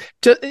history.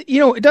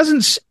 It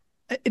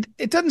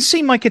doesn't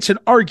seem like it's an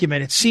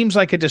argument. It seems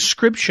like a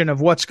description of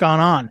what's gone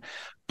on.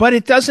 But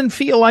it doesn't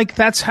feel like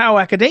that's how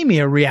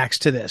academia reacts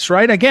to this,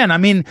 right? Again,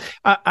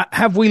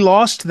 have we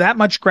lost that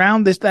much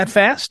ground that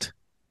fast?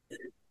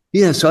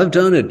 Yeah, so I've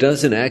done a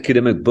dozen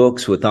academic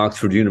books with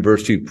Oxford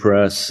University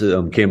Press,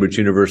 Cambridge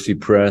University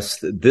Press.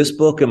 This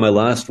book and my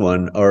last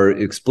one are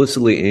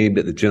explicitly aimed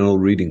at the general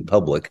reading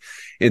public.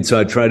 And so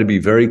I try to be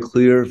very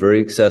clear, very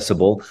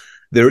accessible.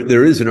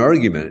 There is an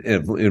argument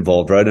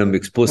involved, right? I'm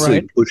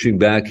explicitly pushing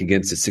back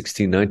against the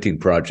 1619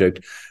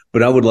 Project.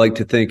 But I would like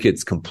to think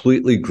it's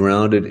completely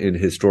grounded in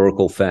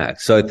historical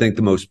facts. So I think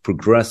the most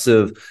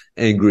progressive,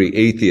 angry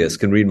atheist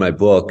can read my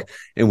book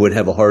and would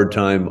have a hard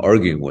time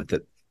arguing with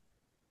it.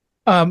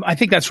 I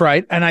think that's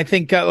right. And I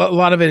think a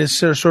lot of it is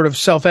sort of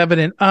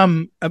self-evident.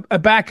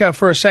 Back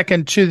for a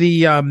second to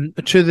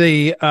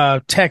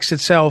the text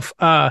itself.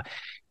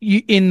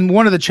 In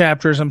one of the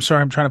chapters, I'm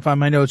sorry, I'm trying to find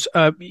my notes.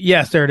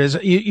 Yes, there it is.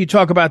 You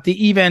talk about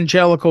the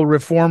evangelical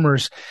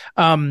reformers.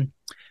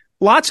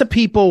 Lots of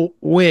people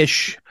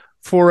wish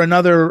for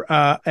another,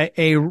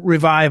 a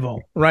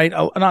revival, right?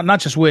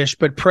 Not just wish,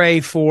 but pray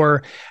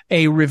for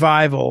a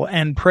revival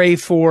and pray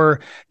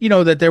for,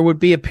 that there would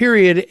be a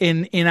period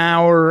in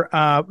our,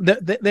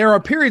 there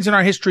are periods in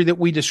our history that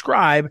we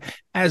describe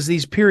as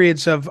these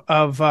periods of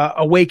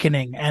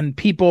awakening and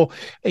people,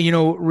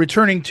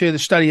 returning to the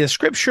study of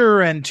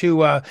scripture and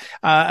to,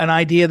 an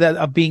idea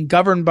of being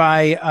governed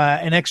by,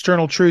 an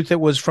external truth that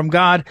was from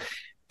God.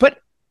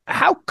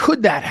 How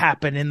could that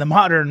happen in the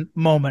modern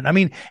moment?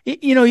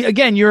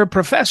 Again, you're a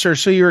professor,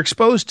 so you're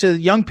exposed to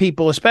young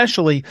people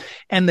especially,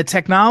 and the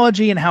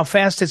technology and how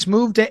fast it's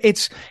moved.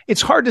 It's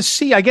hard to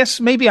see. I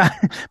guess maybe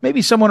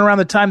someone around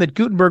the time that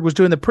Gutenberg was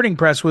doing the printing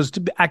press was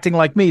acting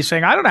like me,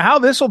 saying, I don't know how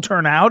this will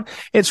turn out.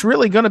 It's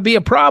really going to be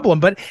a problem,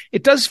 but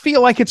it does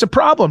feel like it's a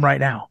problem right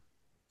now.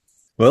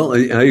 Well,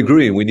 I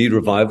agree. We need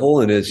revival.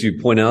 And as you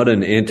point out,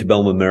 in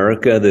antebellum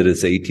America, that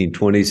is 1820s,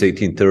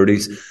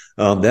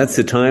 1830s, that's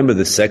the time of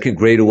the Second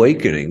Great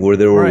Awakening, where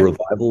there were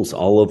revivals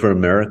all over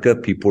America.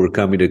 People were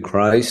coming to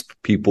Christ.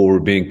 People were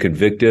being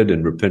convicted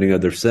and repenting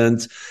of their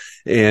sins.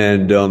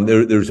 And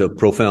there's a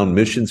profound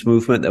missions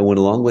movement that went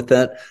along with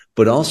that,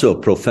 but also a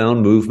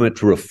profound movement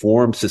to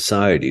reform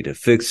society, to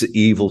fix the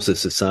evils of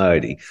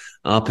society.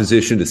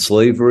 Opposition to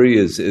slavery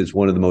is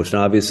one of the most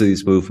obvious of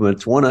these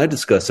movements. One I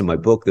discuss in my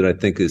book that I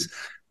think is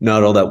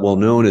not all that well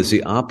known is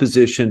the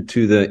opposition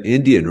to the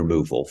Indian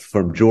removal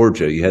from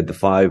Georgia. You had the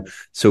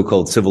 5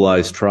 so-called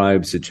civilized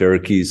tribes, the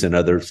Cherokees and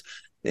others.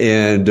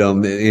 And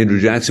Andrew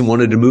Jackson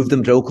wanted to move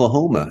them to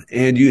Oklahoma.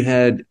 And you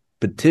had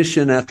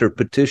petition after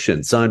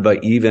petition signed by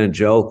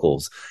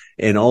evangelicals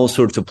and all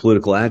sorts of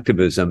political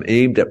activism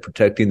aimed at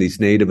protecting these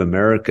Native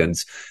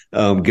Americans,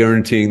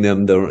 guaranteeing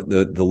them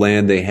the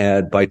land they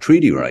had by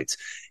treaty rights.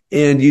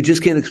 And you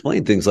just can't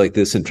explain things like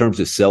this in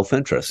terms of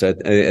self-interest. I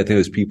think it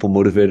was people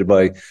motivated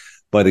by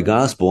the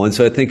gospel. And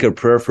so I think our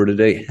prayer for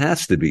today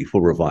has to be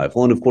for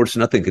revival. And of course,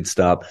 nothing could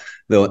stop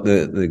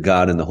the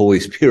God and the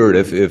Holy Spirit.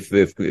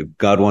 If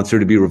God wants there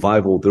to be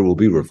revival, there will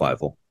be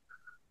revival.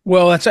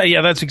 Well, that's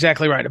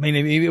exactly right. I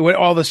mean,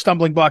 all the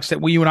stumbling blocks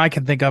that you and I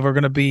can think of are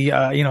going to be,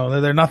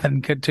 they're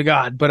nothing to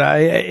God, but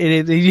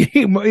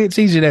it's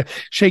easy to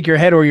shake your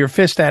head or your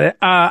fist at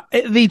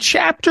it. The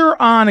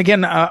chapter on,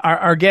 again,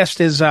 our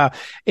guest is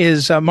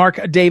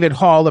Mark David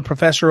Hall, the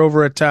professor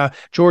over at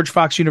George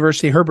Fox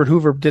University, Herbert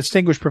Hoover,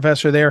 distinguished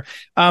professor there.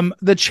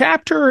 The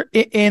chapter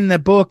in the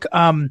book,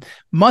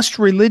 Must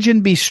Religion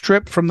Be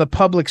Stripped from the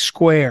Public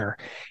Square?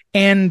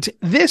 And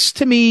this,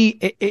 to me,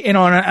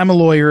 I'm a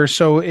lawyer,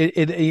 so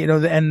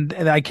and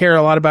I care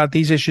a lot about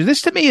these issues.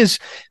 This, to me, is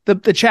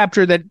the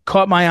chapter that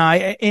caught my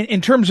eye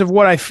in terms of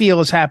what I feel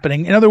is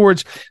happening. In other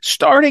words,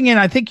 starting in,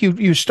 I think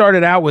you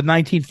started out with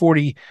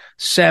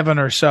 1947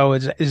 or so.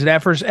 Is it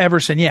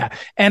Everson? Yeah.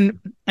 And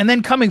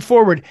then coming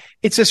forward,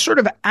 it's a sort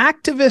of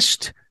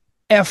activist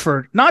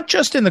effort, not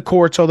just in the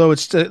courts, although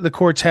it's the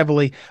courts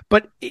heavily,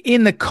 but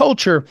in the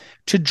culture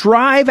to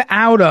drive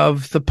out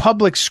of the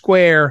public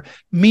square,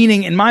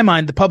 meaning in my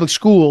mind, the public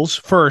schools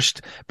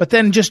first, but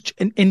then just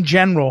in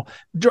general,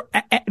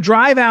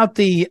 drive out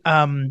the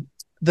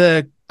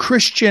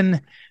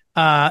Christian,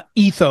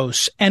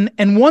 ethos.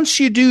 And once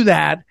you do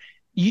that,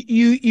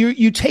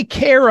 you take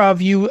care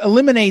of, you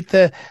eliminate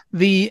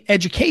the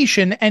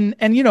education. And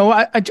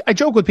I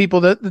joke with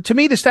people that to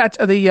me,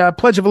 the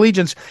Pledge of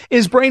Allegiance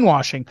is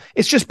brainwashing.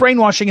 It's just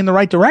brainwashing in the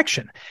right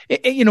direction.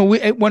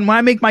 When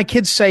I make my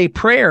kids say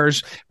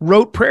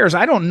rote prayers,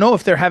 I don't know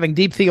if they're having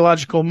deep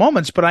theological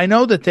moments, but I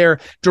know that they're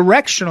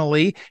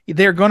directionally,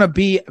 they're going to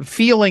be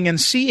feeling and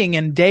seeing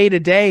in day to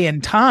day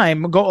and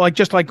time,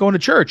 just like going to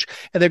church.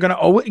 And they're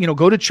going to,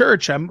 go to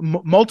church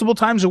multiple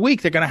times a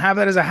week. They're going to have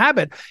that as a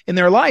habit in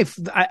their life.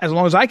 As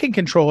long as I can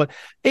control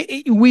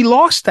it. We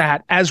lost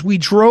that as we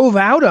drove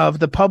out of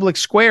the public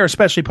square,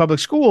 especially public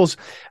schools,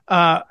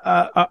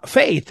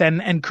 faith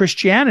and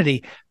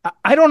Christianity.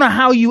 I don't know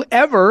how you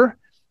ever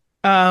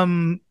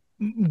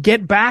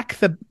get back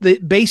the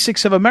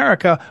basics of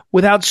America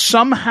without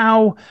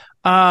somehow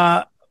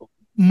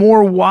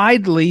more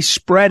widely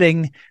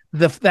spreading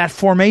that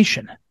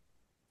formation.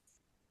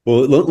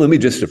 Well, let me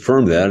just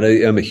affirm that.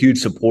 I'm a huge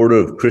supporter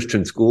of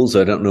Christian schools.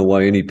 I don't know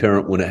why any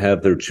parent would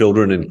have their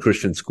children in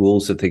Christian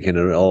schools if they can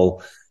at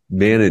all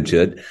manage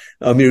it.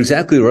 You're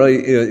exactly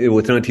right.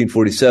 With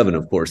 1947,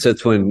 of course,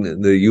 that's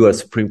when the U.S.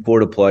 Supreme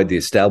Court applied the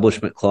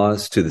Establishment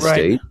Clause to the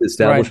state. The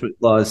Establishment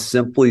Clause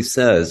simply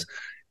says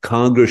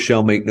Congress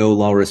shall make no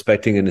law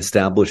respecting an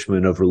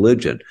establishment of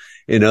religion.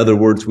 In other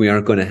words, we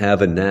aren't going to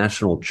have a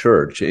national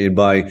church. And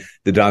by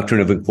the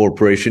doctrine of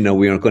incorporation, now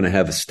we aren't going to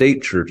have a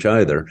state church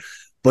either.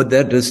 But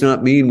that does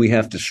not mean we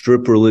have to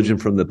strip religion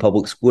from the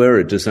public square.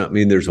 It does not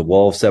mean there's a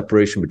wall of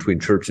separation between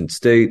church and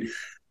state.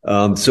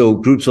 So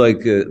groups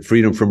like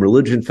Freedom from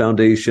Religion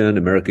Foundation,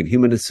 American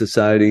Humanist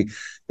Society,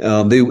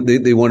 they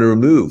want to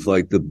remove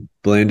like the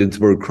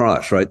Blandensburg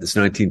Cross, right? This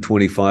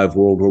 1925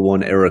 World War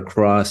I era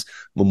cross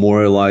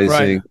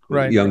memorializing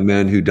young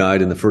men who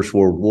died in the First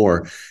World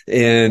War.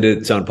 And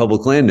it's on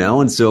public land now.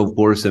 And so, of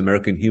course, the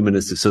American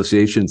Humanist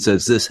Association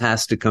says this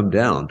has to come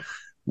down.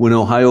 When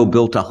Ohio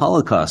built a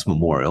Holocaust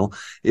memorial,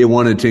 it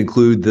wanted to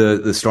include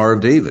the Star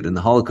of David in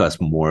the Holocaust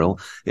memorial.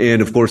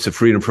 And of course, the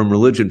Freedom from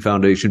Religion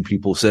Foundation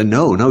people said,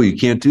 no, you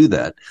can't do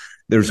that.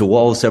 There's a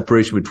wall of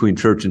separation between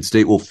church and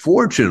state. Well,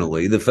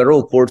 fortunately, the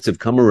federal courts have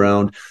come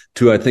around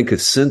to, I think, a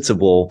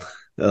sensible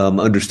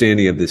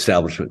understanding of the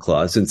Establishment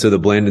Clause. And so the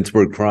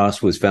Blandensburg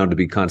Cross was found to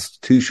be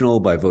constitutional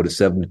by a vote of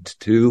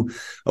 7-2.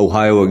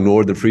 Ohio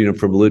ignored the Freedom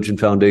from Religion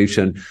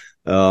Foundation.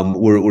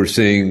 We're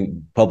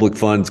seeing public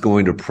funds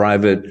going to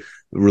private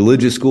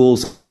religious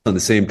schools on the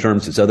same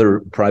terms as other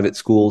private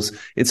schools.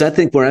 I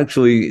think we're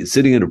actually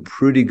sitting in a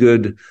pretty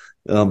good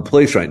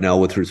place right now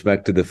with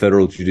respect to the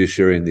federal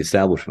judiciary and the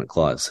Establishment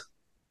Clause.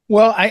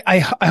 Well, I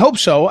hope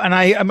so. And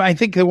I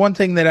think the one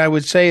thing that I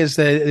would say is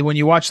that when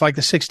you watch like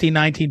the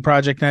 1619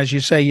 Project, and as you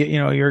say,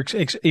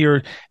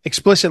 you're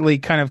explicitly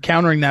kind of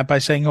countering that by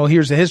saying, oh,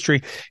 here's the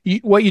history.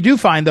 What you do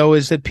find though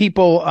is that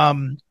people,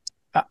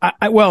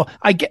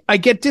 I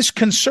get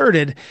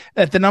disconcerted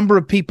at the number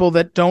of people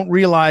that don't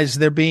realize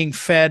they're being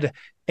fed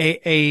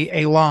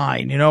a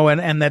line,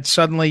 and that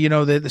suddenly, the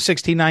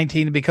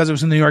 1619, because it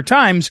was in the New York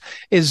Times,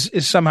 is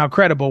somehow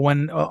credible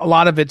when a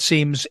lot of it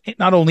seems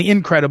not only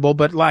incredible,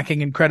 but lacking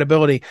in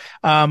credibility.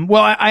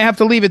 I have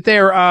to leave it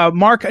there.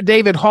 Mark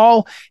David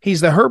Hall,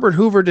 he's the Herbert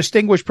Hoover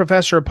Distinguished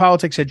Professor of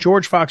Politics at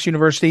George Fox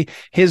University.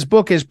 His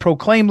book is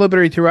Proclaim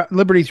Liberty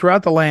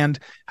Throughout the Land,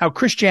 How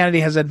Christianity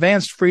Has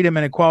Advanced Freedom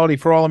and Equality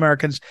for All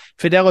Americans.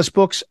 Fidelis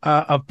Books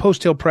of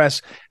Post Hill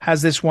Press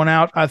has this one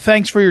out.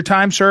 Thanks for your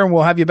time, sir, and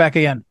we'll have you back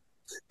again.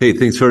 Hey,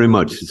 thanks very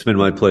much. It's been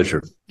my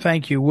pleasure.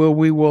 Thank you.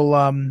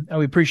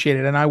 We appreciate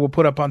it. And I will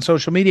put up on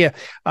social media,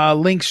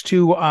 links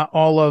to,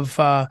 all of,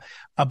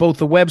 both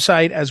the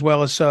website as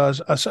well as,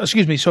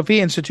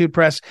 Sophia Institute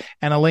Press,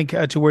 and a link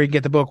to where you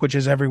get the book, which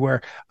is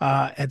everywhere.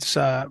 It's,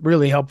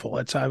 really helpful.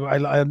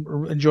 I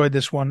enjoyed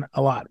this one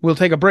a lot. We'll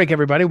take a break,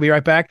 everybody. We'll be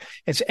right back.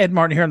 It's Ed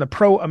Martin here on the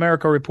Pro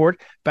America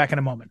Report. Back in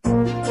a moment.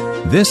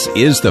 This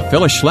is the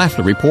Phyllis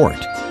Schlafly Report,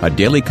 a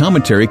daily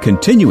commentary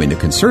continuing the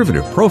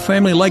conservative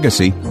pro-family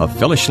legacy of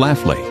Phyllis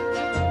Schlafly.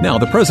 Now,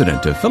 the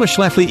president of Phyllis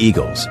Schlafly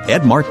Eagles,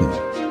 Ed Martin.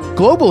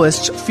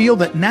 Globalists feel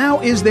that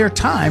now is their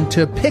time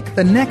to pick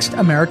the next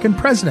American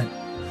president.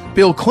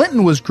 Bill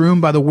Clinton was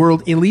groomed by the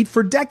world elite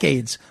for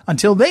decades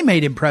until they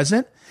made him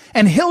president,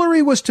 and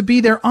Hillary was to be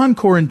their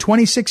encore in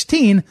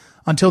 2016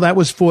 until that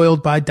was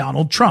foiled by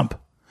Donald Trump.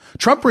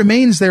 Trump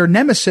remains their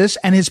nemesis,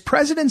 and his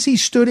presidency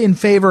stood in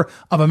favor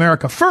of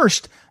America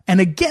first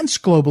and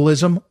against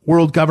globalism,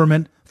 world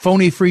government,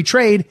 phony free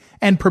trade,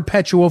 and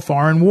perpetual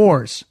foreign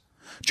wars.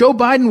 Joe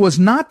Biden was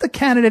not the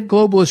candidate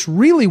globalists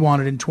really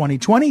wanted in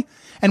 2020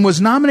 and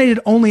was nominated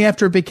only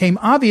after it became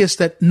obvious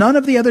that none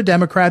of the other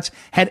Democrats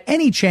had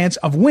any chance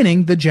of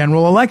winning the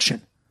general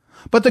election.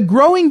 But the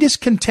growing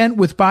discontent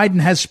with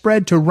Biden has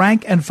spread to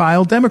rank and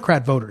file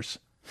Democrat voters.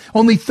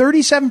 Only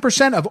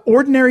 37% of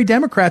ordinary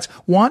Democrats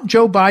want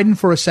Joe Biden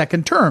for a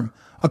second term,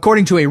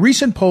 according to a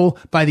recent poll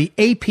by the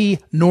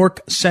AP Nork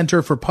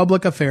Center for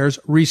Public Affairs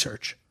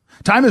Research.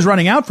 Time is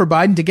running out for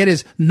Biden to get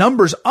his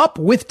numbers up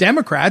with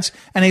Democrats,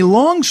 and a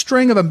long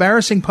string of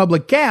embarrassing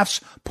public gaffes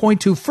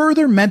point to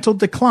further mental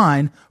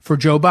decline for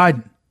Joe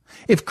Biden.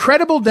 If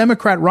credible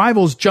Democrat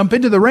rivals jump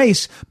into the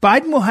race,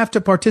 Biden will have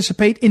to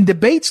participate in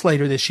debates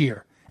later this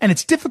year, and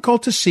it's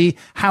difficult to see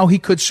how he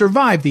could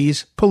survive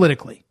these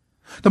politically.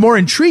 The more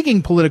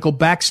intriguing political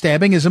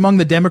backstabbing is among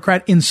the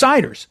Democrat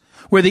insiders,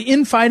 where the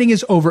infighting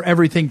is over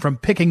everything from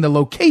picking the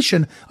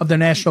location of the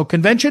national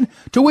convention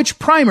to which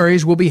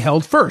primaries will be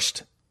held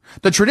first.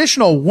 The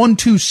traditional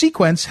 1-2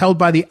 sequence held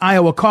by the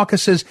Iowa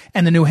caucuses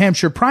and the New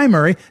Hampshire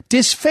primary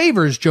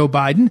disfavors Joe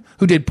Biden,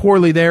 who did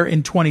poorly there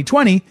in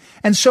 2020,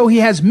 and so he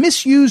has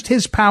misused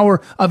his power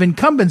of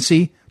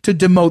incumbency to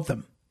demote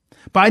them.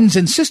 Biden's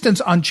insistence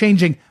on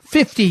changing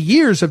 50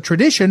 years of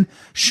tradition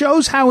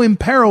shows how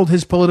imperiled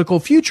his political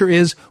future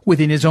is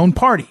within his own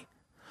party.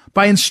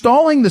 By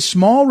installing the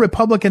small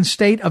Republican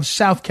state of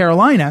South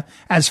Carolina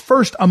as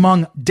first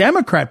among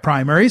Democrat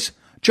primaries,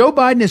 Joe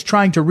Biden is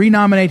trying to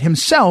renominate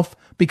himself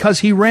because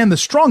he ran the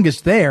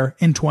strongest there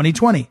in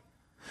 2020.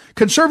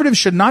 Conservatives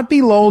should not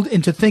be lulled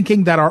into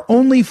thinking that our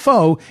only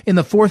foe in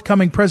the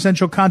forthcoming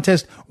presidential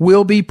contest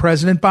will be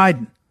President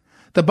Biden.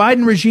 The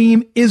Biden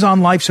regime is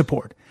on life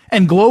support,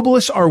 and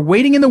globalists are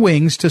waiting in the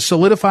wings to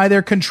solidify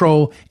their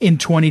control in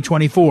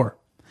 2024.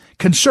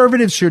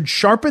 Conservatives should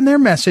sharpen their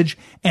message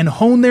and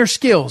hone their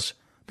skills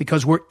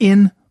because we're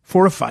in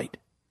for a fight.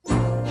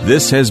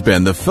 This has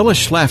been the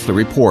Phyllis Schlafly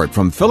Report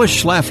from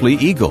Phyllis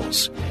Schlafly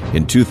Eagles.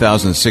 In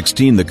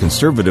 2016, the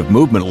conservative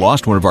movement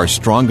lost one of our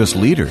strongest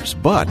leaders,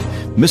 but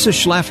Mrs.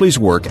 Schlafly's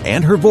work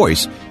and her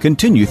voice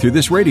continue through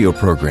this radio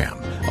program,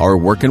 our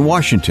work in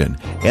Washington,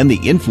 and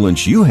the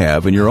influence you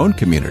have in your own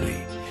community.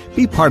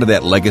 Be part of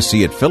that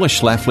legacy at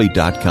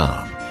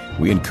phyllisschlafly.com.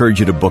 We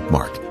encourage you to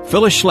bookmark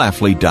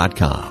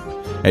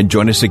phyllisschlafly.com and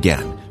join us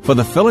again for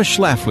the Phyllis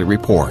Schlafly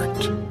Report.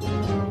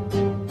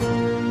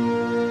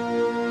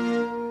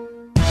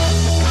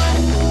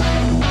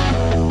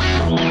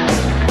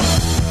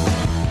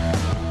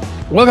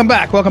 Welcome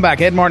back.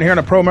 Ed Martin here on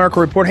a Pro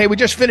America Report. Hey, we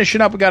just finishing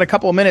up. We got a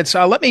couple of minutes.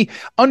 Let me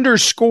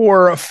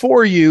underscore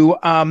for you,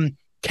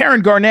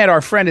 Karen Garnett,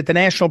 our friend at the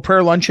National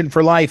Prayer Luncheon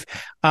for Life.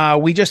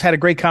 We just had a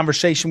great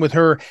conversation with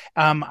her.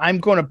 I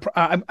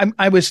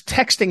was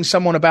texting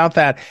someone about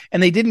that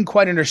and they didn't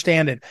quite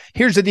understand it.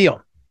 Here's the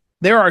deal.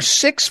 There are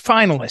 6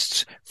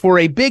 finalists for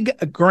a big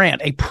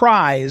grant, a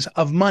prize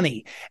of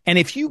money. And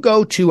if you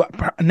go to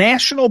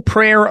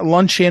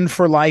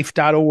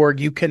nationalprayerlunchinforlife.org,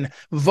 you can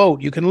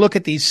vote. You can look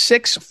at these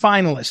 6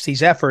 finalists,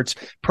 these efforts,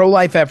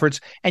 pro-life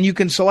efforts, and you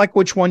can select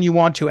which one you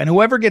want to. And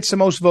whoever gets the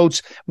most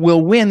votes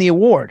will win the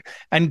award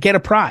and get a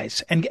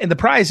prize. And the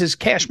prize is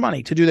cash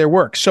money to do their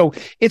work. So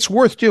it's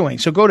worth doing.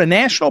 So go to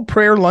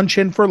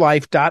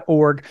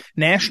nationalprayerlunchinforlife.org,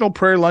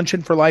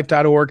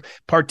 nationalprayerlunchinforlife.org.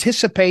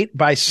 Participate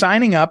by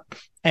signing up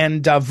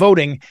and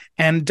voting,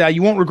 and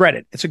you won't regret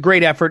it. It's a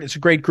great effort. It's a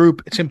great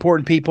group. It's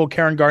important people.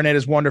 Karen Garnett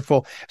is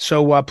wonderful.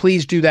 So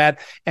please do that,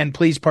 and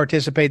please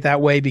participate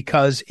that way,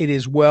 because it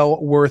is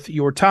well worth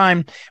your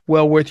time,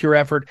 well worth your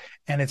effort,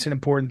 and it's an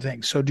important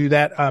thing. So do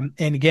that. And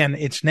again,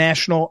 it's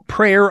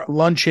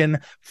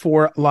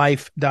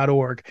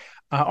nationalprayerlunchinforlife.org.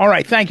 All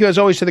right. Thank you, as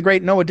always, to the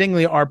great Noah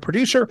Dingley, our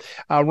producer,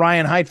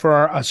 Ryan Haidt for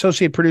our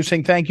associate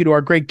producing. Thank you to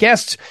our great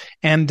guests,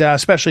 and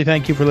especially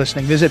thank you for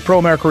listening. Visit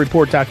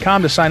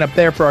ProAmericaReport.com to sign up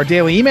there for our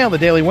daily email, the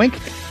Daily Wink,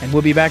 and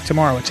we'll be back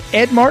tomorrow. It's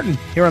Ed Martin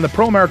here on the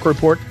Pro America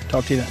Report.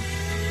 Talk to you then.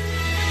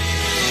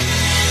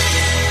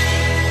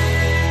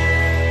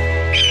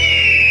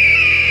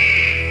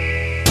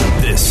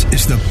 This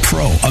is the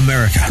Pro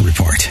America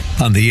Report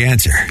on The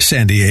Answer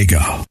San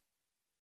Diego.